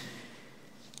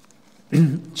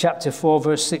 Chapter 4,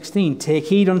 verse 16, take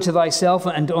heed unto thyself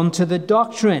and unto the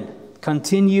doctrine.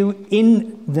 Continue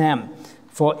in them.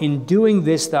 For in doing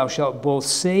this thou shalt both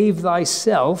save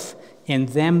thyself and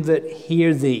them that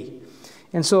hear thee.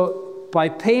 And so by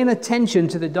paying attention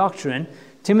to the doctrine,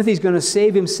 Timothy's going to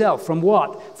save himself from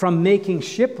what? From making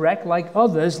shipwreck like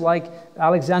others, like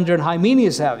Alexander and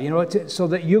Hymenaeus have, so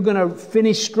that you're going to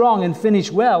finish strong and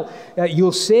finish well.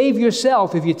 You'll save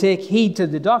yourself if you take heed to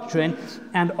the doctrine,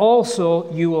 and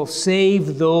also you will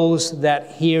save those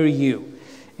that hear you.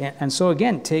 And so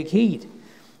again, take heed.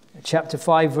 Chapter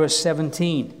 5, verse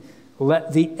 17.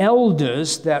 Let the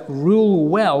elders that rule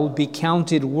well be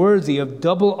counted worthy of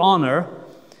double honor,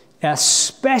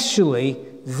 especially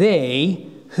they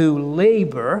who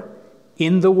labor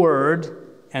in the word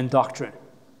and doctrine.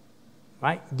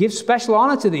 Right? Give special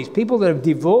honor to these people that have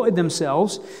devoted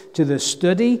themselves to the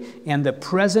study and the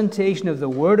presentation of the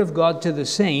Word of God to the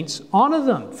saints. Honor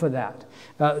them for that.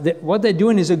 What they're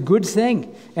doing is a good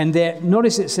thing. And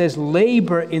notice it says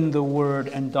labor in the Word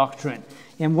and doctrine.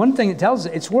 And one thing it tells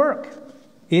us, it's work.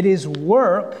 It is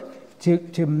work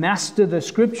to master the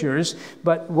Scriptures.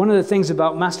 But one of the things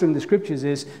about mastering the Scriptures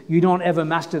is you don't ever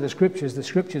master the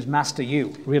Scriptures master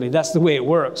you. Really, that's the way it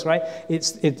works, right?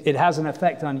 It has an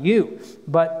effect on you.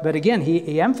 But again,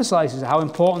 he emphasizes how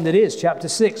important it is. Chapter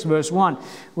 6, verse 1,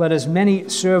 let as many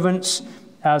servants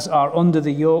as are under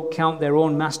the yoke count their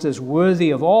own masters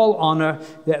worthy of all honor,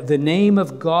 that the name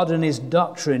of God and his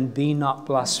doctrine be not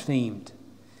blasphemed.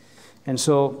 And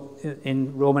so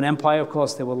in Roman Empire, of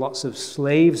course, there were lots of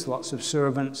slaves, lots of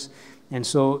servants. And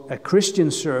so a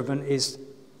Christian servant is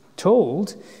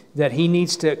told that he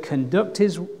needs to conduct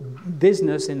his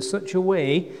business in such a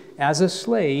way as a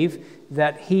slave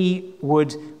that he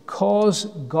would cause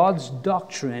God's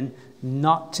doctrine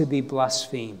not to be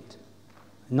blasphemed,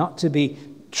 not to be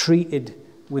treated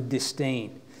with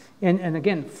disdain. And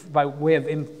again, by way of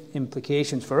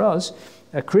implications for us,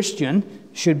 a Christian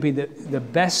should be the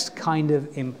best kind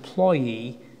of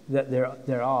employee that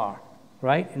there are,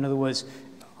 right? In other words,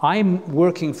 I'm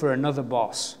working for another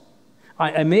boss.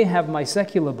 I may have my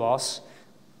secular boss,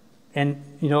 and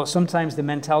sometimes the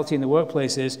mentality in the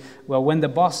workplace is, well, when the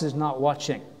boss is not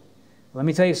watching, let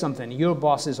me tell you something, your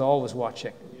boss is always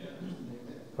watching,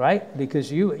 right?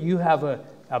 Because you have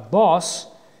a boss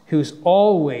who's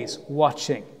always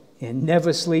watching and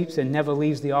never sleeps and never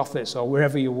leaves the office or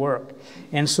wherever you work.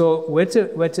 And so we're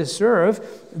to serve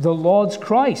the Lord's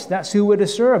Christ. That's who we're to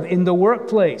serve in the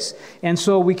workplace. And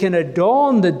so we can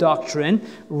adorn the doctrine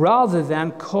rather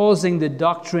than causing the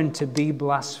doctrine to be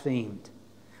blasphemed.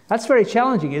 That's very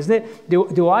challenging, isn't it?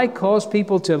 Do I cause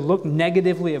people to look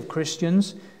negatively of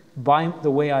Christians by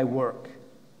the way I work?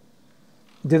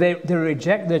 Do they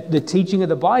reject the teaching of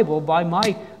the Bible by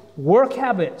my work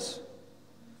habits?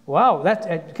 Wow,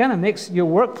 that kind of makes your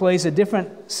workplace a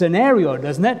different scenario,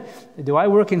 doesn't it? Do I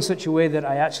work in such a way that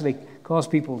I actually cause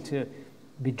people to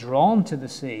be drawn to the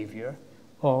Savior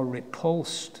or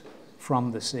repulsed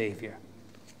from the Savior?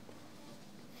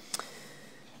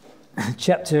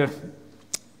 chapter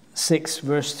 6,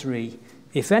 verse 3.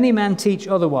 If any man teach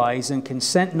otherwise and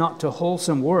consent not to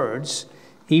wholesome words,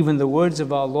 even the words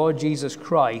of our Lord Jesus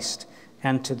Christ,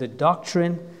 and to the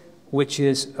doctrine which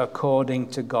is according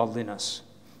to godliness.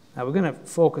 Now we're going to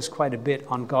focus quite a bit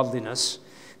on godliness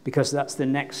because that's the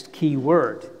next key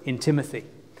word in Timothy.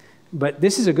 But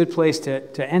this is a good place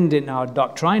to end in our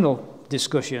doctrinal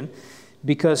discussion,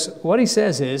 because what he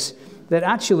says is that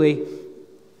actually,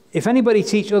 if anybody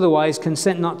teach otherwise,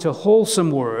 consent not to wholesome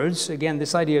words, again,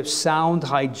 this idea of sound,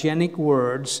 hygienic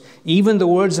words, even the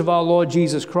words of our Lord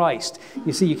Jesus Christ.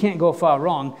 You see, you can't go far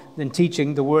wrong than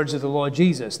teaching the words of the Lord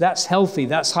Jesus. That's healthy,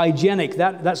 that's hygienic,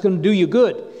 that's going to do you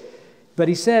good. But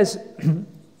he says,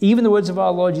 even the words of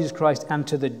our Lord Jesus Christ, and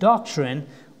to the doctrine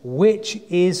which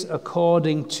is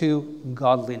according to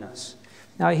godliness.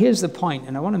 Now, here's the point,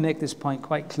 and I want to make this point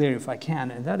quite clear if I can,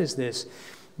 and that is this,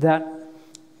 that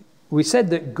we said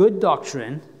that good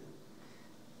doctrine,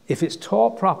 if it's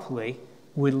taught properly,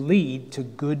 will lead to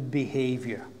good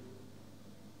behavior.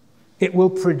 It will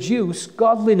produce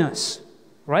godliness,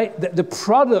 right? The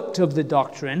product of the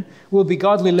doctrine will be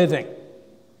godly living.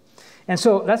 And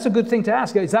so that's a good thing to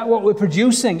ask. Is that what we're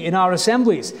producing in our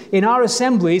assemblies? In our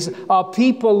assemblies, are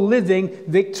people living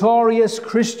victorious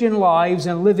Christian lives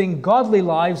and living godly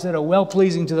lives that are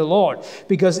well-pleasing to the Lord?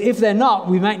 Because if they're not,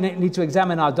 we might need to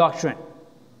examine our doctrine.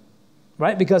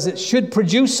 Right? Because it should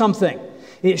produce something.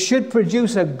 It should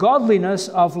produce a godliness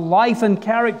of life and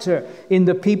character in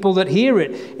the people that hear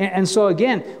it. And so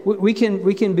again, we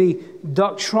can be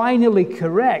doctrinally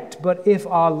correct, but if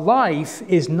our life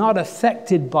is not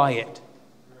affected by it,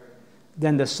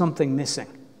 then there's something missing.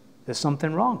 There's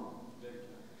something wrong.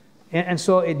 And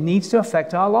so it needs to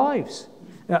affect our lives.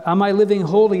 Am I living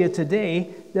holier today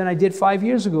than I did 5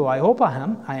 years ago? I hope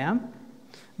I am.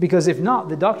 Because if not,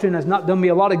 the doctrine has not done me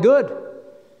a lot of good.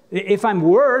 If I'm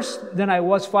worse than I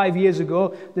was 5 years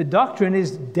ago, the doctrine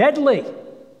is deadly.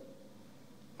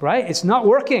 Right? It's not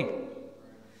working.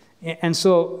 And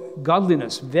so,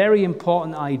 godliness, very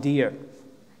important idea.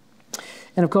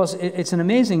 And of course, it's an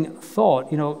amazing thought.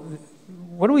 You know,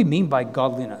 what do we mean by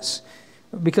godliness?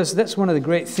 Because that's one of the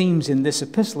great themes in this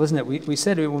epistle, isn't it? We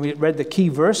said it when we read the key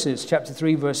verses, chapter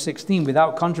 3, verse 16,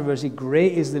 without controversy,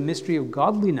 great is the mystery of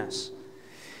godliness.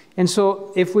 And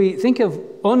so if we think of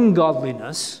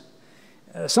ungodliness,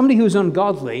 somebody who's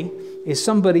ungodly is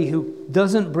somebody who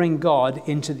doesn't bring God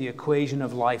into the equation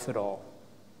of life at all.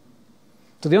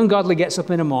 So the ungodly gets up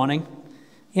in the morning,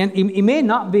 and he may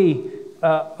not be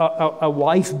a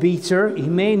wife beater. He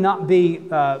may not be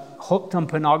hooked on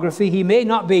pornography. He may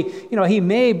not be, he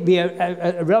may be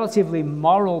a relatively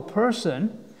moral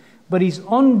person, but he's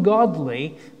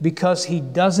ungodly because he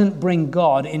doesn't bring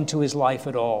God into his life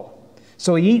at all.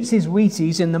 So he eats his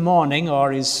Wheaties in the morning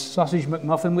or his sausage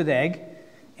McMuffin with egg,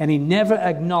 and he never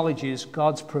acknowledges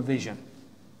God's provision.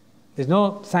 There's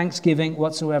no thanksgiving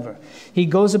whatsoever. He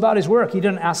goes about his work. He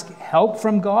doesn't ask help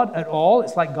from God at all.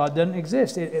 It's like God doesn't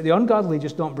exist. The ungodly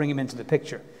just don't bring him into the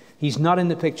picture. He's not in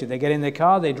the picture. They get in their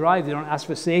car, they drive, they don't ask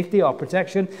for safety or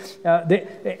protection.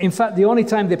 In fact, the only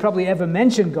time they probably ever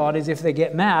mention God is if they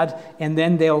get mad, and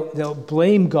then they'll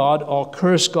blame God or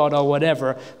curse God or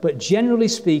whatever. But generally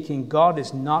speaking, God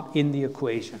is not in the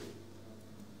equation.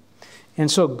 And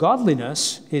so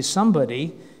godliness is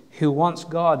somebody who wants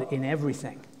God in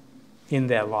everything in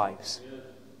their lives.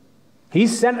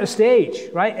 He's center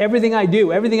stage, right? Everything I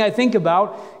do, everything I think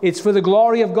about, it's for the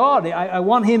glory of God. I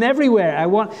want him everywhere.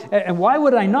 And why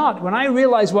would I not? When I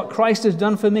realize what Christ has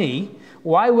done for me,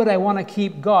 why would I want to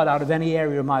keep God out of any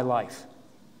area of my life?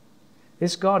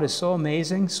 This God is so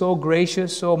amazing, so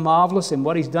gracious, so marvelous in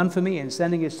what he's done for me and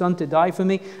sending his son to die for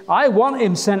me. I want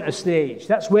him center stage.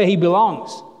 That's where he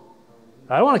belongs.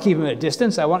 I don't want to keep him at a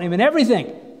distance. I want him in everything.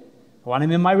 I want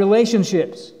him in my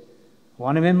relationships. I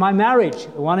want him in my marriage.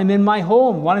 I want him in my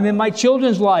home. I want him in my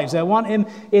children's lives. I want him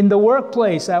in the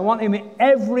workplace. I want him in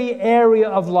every area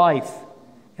of life.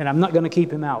 And I'm not going to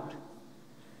keep him out.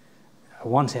 I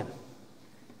want him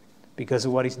because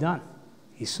of what he's done.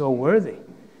 He's so worthy.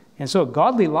 And so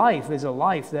godly life is a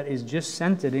life that is just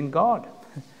centered in God.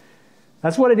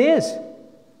 That's what it is.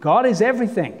 God is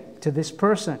everything to this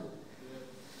person.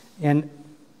 And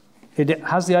it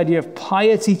has the idea of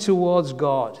piety towards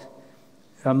God.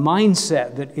 A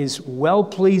mindset that is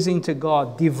well-pleasing to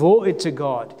God, devoted to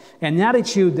God, an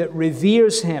attitude that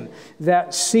reveres him,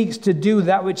 that seeks to do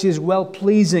that which is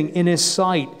well-pleasing in his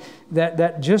sight,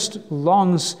 that just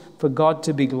longs for God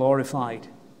to be glorified.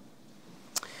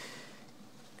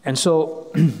 And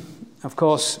so, of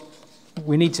course,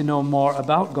 we need to know more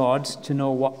about God to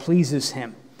know what pleases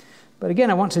him. But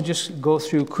again, I want to just go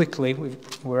through quickly. We've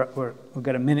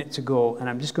got a minute to go, and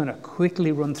I'm just going to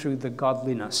quickly run through the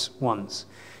godliness ones.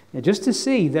 Now, just to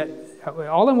see that,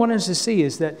 all I want us to see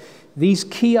is that these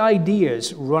key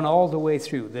ideas run all the way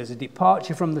through. There's a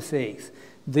departure from the faith.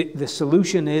 The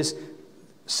solution is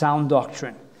sound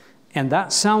doctrine. And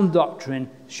that sound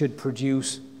doctrine should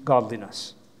produce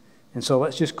godliness. And so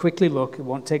let's just quickly look. It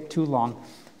won't take too long.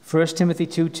 1 Timothy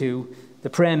 2:2, the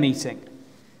prayer meeting.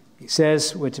 He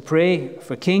says we're to pray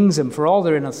for kings and for all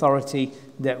that are in authority,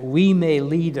 that we may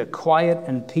lead a quiet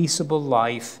and peaceable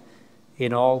life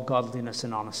in all godliness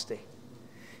and honesty.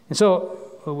 And so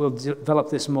we'll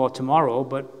develop this more tomorrow,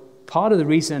 but part of the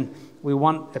reason we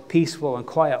want a peaceful and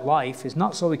quiet life is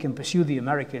not so we can pursue the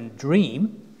American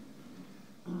dream,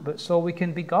 but so we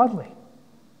can be godly.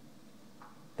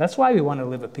 That's why we want to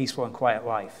live a peaceful and quiet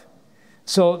life.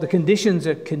 So the conditions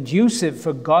are conducive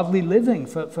for godly living,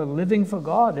 for living for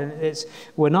God. And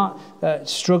we're not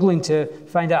struggling to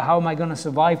find out how am I going to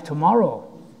survive tomorrow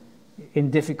in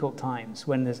difficult times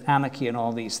when there's anarchy and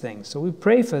all these things. So we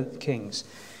pray for kings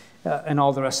and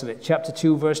all the rest of it. Chapter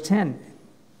 2, verse 10.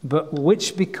 But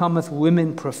which becometh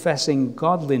women professing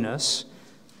godliness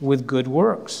with good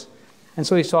works. And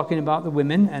so he's talking about the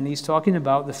women, and he's talking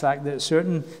about the fact that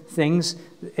certain things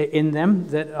in them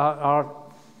that are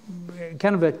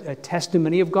kind of a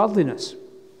testimony of godliness.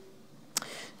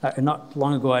 Not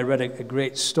long ago, I read a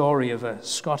great story of a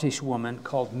Scottish woman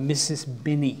called Mrs.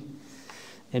 Binney.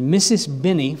 And Mrs.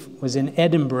 Binney was in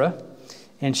Edinburgh,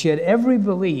 and she had every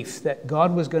belief that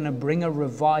God was going to bring a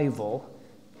revival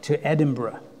to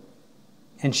Edinburgh.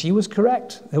 And she was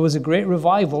correct. There was a great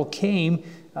revival came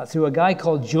through a guy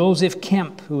called Joseph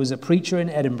Kemp, who was a preacher in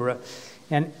Edinburgh.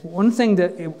 And one thing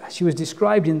that she was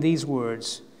described in these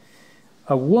words: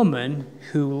 a woman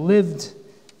who lived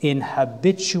in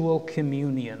habitual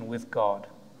communion with God.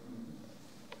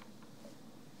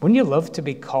 Wouldn't you love to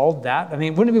be called that? I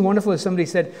mean, wouldn't it be wonderful if somebody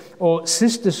said, oh,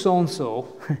 Sister so-and-so,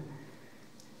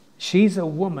 she's a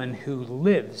woman who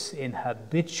lives in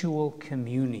habitual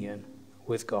communion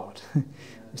with God.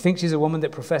 You think she's a woman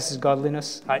that professes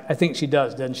godliness? I think she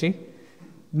does, doesn't she?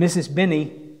 Mrs.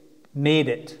 Binney made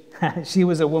it. She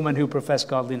was a woman who professed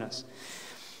godliness.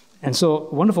 And so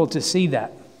wonderful to see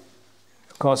that.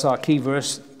 Of course, our key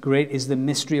verse, great is the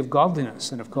mystery of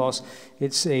godliness. And of course,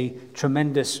 it's a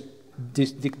tremendous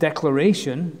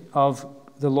declaration of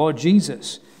the Lord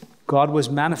Jesus. God was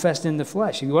manifest in the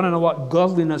flesh. If you want to know what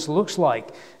godliness looks like,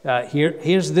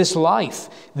 here's this life.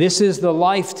 This is the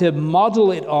life to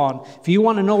model it on. If you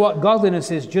want to know what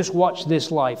godliness is, just watch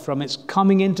this life. From its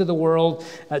coming into the world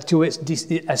to its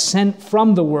ascent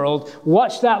from the world.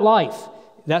 Watch that life.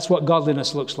 That's what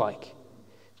godliness looks like.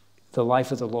 The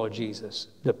life of the Lord Jesus.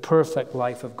 The perfect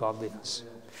life of godliness.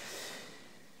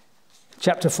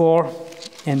 Chapter 4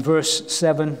 and verse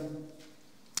 7.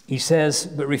 He says,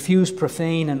 but refuse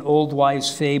profane and old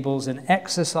wives' fables, and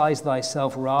exercise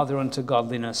thyself rather unto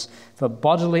godliness. For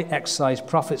bodily exercise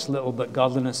profits little, but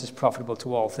godliness is profitable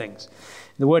to all things.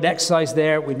 The word exercise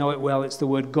there, we know it well. It's the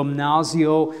word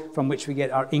gymnasio, from which we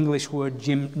get our English word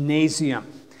gymnasium.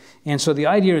 And so the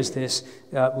idea is this,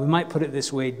 we might put it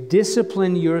this way: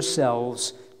 discipline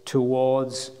yourselves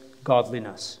towards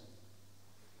godliness.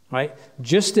 Right?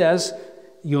 Just as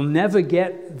you'll never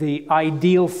get the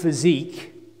ideal physique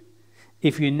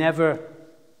if you never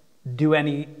do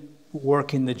any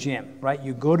work in the gym, right?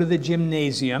 You go to the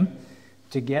gymnasium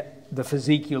to get the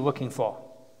physique you're looking for.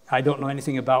 I don't know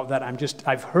anything about that.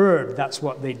 I've heard that's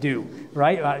what they do,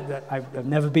 right? I've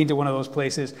never been to one of those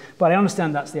places, but I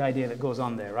understand that's the idea that goes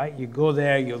on there, right? You go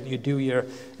there, you do your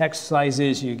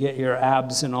exercises, you get your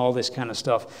abs and all this kind of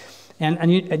stuff.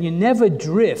 And you never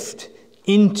drift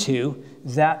into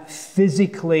that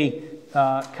physically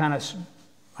kind of,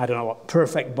 I don't know what,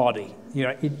 perfect body.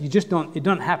 You just don't, it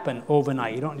don't happen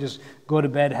overnight. You don't just go to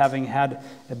bed having had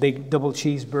a big double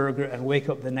cheeseburger and wake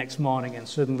up the next morning and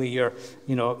suddenly you're,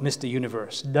 Mr.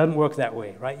 Universe. It doesn't work that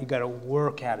way, right? You got to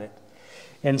work at it.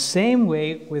 And same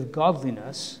way with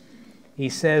godliness, he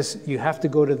says you have to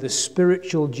go to the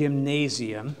spiritual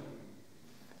gymnasium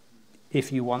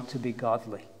if you want to be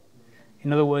godly.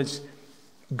 In other words,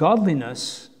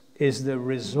 godliness is the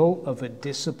result of a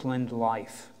disciplined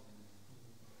life.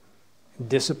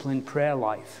 Disciplined prayer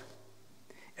life,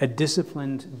 a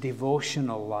disciplined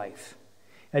devotional life,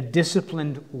 a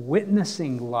disciplined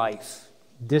witnessing life,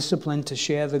 disciplined to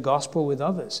share the gospel with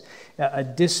others, a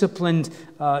disciplined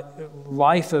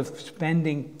life of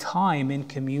spending time in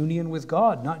communion with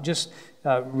God, not just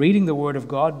reading the Word of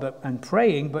God and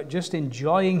praying, but just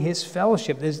enjoying His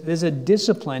fellowship. There's a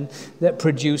discipline that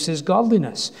produces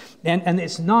godliness, and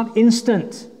it's not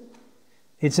instant.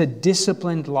 It's a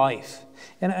disciplined life.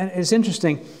 And it's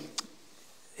interesting,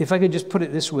 if I could just put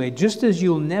it this way, just as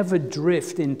you'll never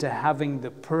drift into having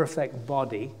the perfect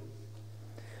body,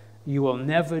 you will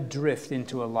never drift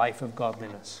into a life of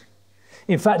godliness.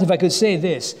 In fact, if I could say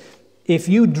this, if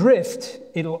you drift,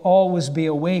 it'll always be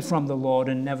away from the Lord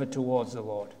and never towards the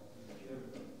Lord.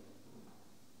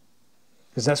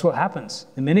 Because that's what happens.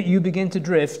 The minute you begin to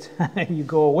drift, you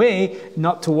go away,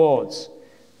 not towards.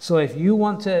 So if you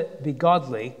want to be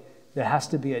godly, there has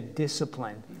to be a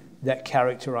discipline that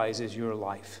characterizes your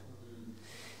life.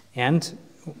 And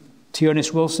T.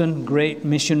 Ernest Wilson, great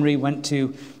missionary, went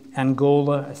to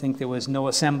Angola. I think there was no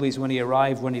assemblies when he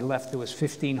arrived. When he left, there was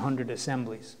 1,500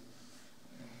 assemblies.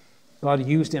 God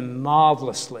used him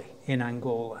marvelously in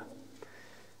Angola.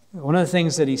 One of the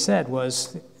things that he said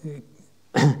was,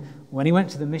 when he went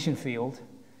to the mission field,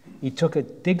 he took a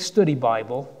big study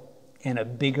Bible and a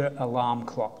bigger alarm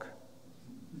clock.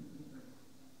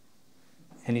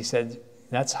 And he said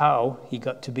that's how he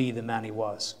got to be the man he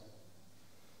was.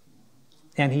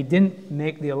 And he didn't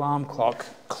make the alarm clock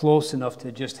close enough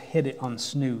to just hit it on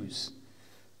snooze.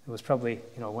 It was probably,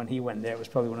 when he went there, it was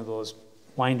probably one of those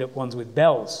wind-up ones with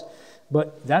bells.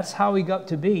 But that's how he got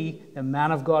to be the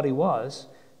man of God he was.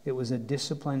 It was a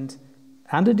disciplined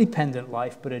and a dependent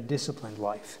life, but a disciplined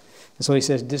life. And so he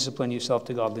says, discipline yourself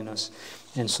to godliness.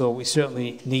 And so we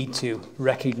certainly need to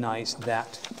recognize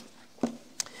that.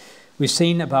 We've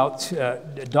seen about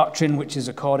doctrine which is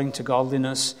according to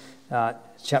godliness.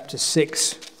 Chapter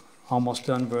 6, almost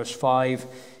done, verse 5.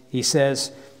 He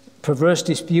says, perverse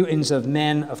disputings of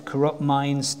men of corrupt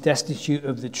minds, destitute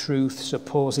of the truth,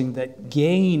 supposing that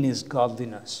gain is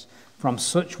godliness. From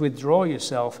such withdraw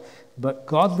yourself, but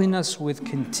godliness with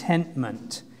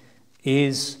contentment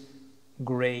is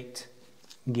great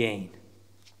gain.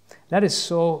 That is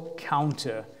so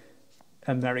counter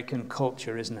American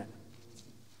culture, isn't it?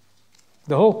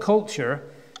 The whole culture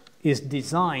is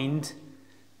designed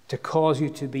to cause you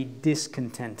to be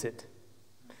discontented.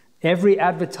 Every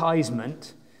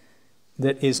advertisement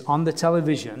that is on the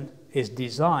television is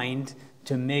designed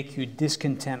to make you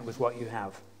discontent with what you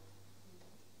have.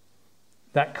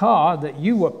 That car that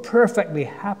you were perfectly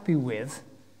happy with,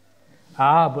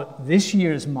 but this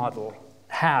year's model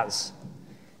has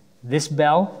this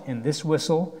bell and this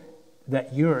whistle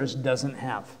that yours doesn't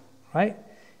have, right?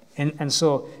 And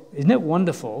so isn't it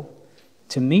wonderful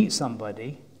to meet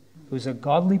somebody who's a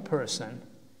godly person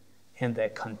and they're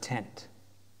content?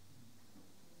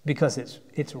 Because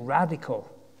it's radical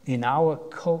in our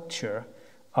culture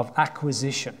of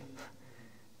acquisition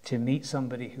to meet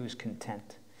somebody who's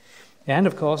content. And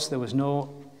of course, there was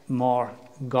no more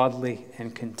godly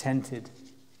and contented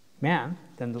man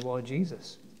than the Lord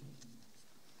Jesus.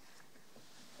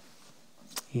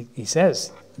 He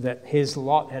says that his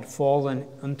lot had fallen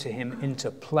unto him into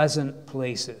pleasant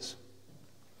places.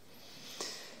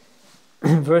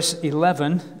 Verse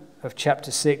 11 of chapter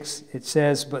 6, it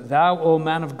says, but thou, O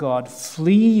man of God,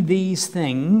 flee these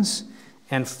things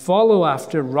and follow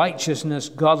after righteousness,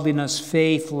 godliness,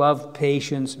 faith, love,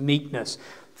 patience, meekness.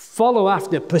 Follow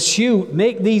after, pursue,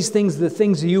 make these things the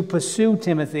things that you pursue,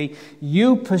 Timothy.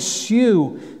 You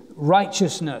pursue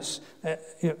righteousness.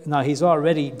 Now, he's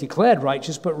already declared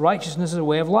righteous, but righteousness is a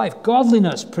way of life.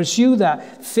 Godliness, pursue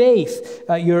that. Faith,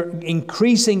 your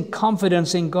increasing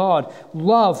confidence in God.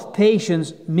 Love,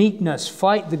 patience, meekness,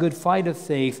 fight the good fight of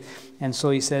faith. And so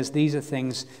he says these are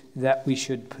things that we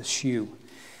should pursue.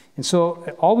 And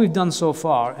so all we've done so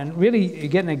far, and really you're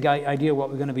getting an idea of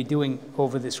what we're going to be doing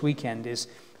over this weekend, is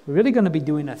we're really going to be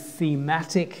doing a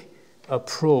thematic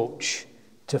approach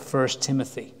to 1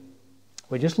 Timothy.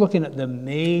 We're just looking at the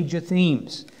major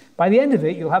themes. By the end of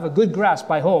it, you'll have a good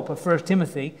grasp, I hope, of 1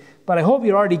 Timothy. But I hope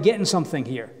you're already getting something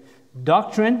here.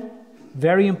 Doctrine,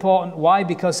 very important. Why?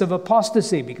 Because of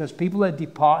apostasy. Because people are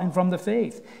departing from the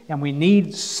faith. And we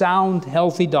need sound,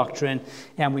 healthy doctrine.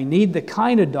 And we need the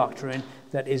kind of doctrine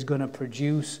that is going to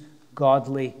produce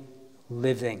godly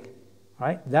living.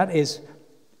 Right? That is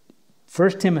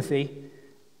 1 Timothy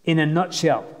in a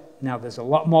nutshell. Now, there's a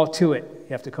lot more to it. You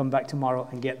have to come back tomorrow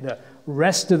and get the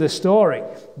rest of the story.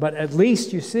 But at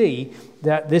least you see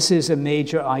that this is a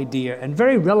major idea and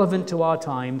very relevant to our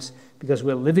times because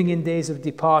we're living in days of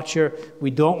departure. We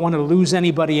don't want to lose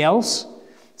anybody else.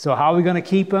 So how are we going to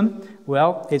keep them?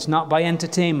 Well, it's not by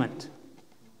entertainment.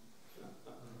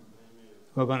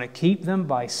 We're going to keep them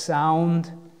by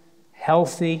sound,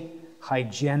 healthy,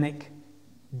 hygienic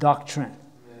doctrine.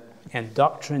 And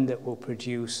doctrine that will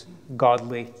produce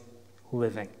godly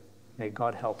living. May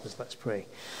God help us. Let's pray.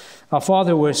 Our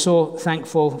Father, we're so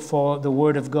thankful for the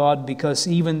Word of God because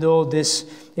even though this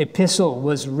epistle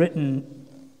was written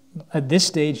at this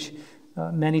stage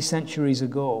many centuries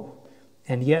ago,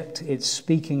 and yet it's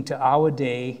speaking to our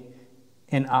day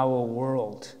and our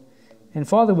world. And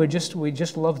Father, we just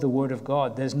love the Word of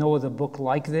God. There's no other book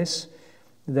like this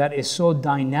that is so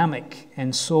dynamic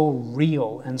and so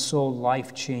real and so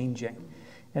life-changing.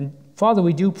 And Father,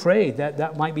 we do pray that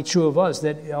that might be true of us,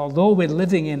 that although we're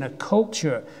living in a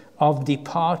culture of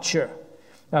departure,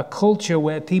 a culture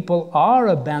where people are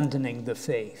abandoning the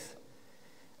faith,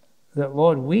 that,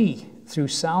 Lord, we, through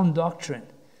sound doctrine,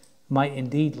 might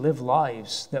indeed live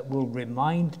lives that will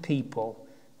remind people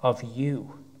of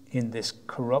you in this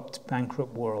corrupt,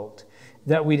 bankrupt world.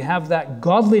 That we'd have that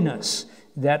godliness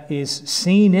that is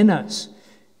seen in us,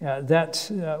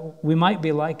 that we might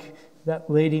be like that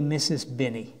lady, Mrs.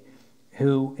 Binney,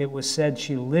 who it was said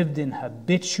she lived in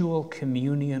habitual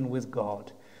communion with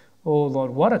God. Oh,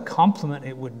 Lord, what a compliment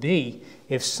it would be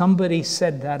if somebody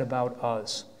said that about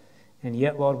us. And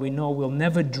yet, Lord, we know we'll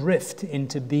never drift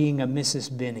into being a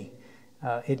Mrs. Binney.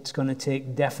 It's going to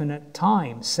take definite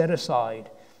time set aside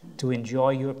to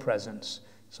enjoy your presence.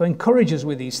 So encourage us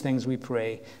with these things, we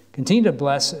pray. Continue to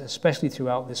bless, especially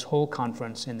throughout this whole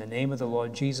conference. In the name of the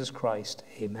Lord Jesus Christ,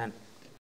 amen.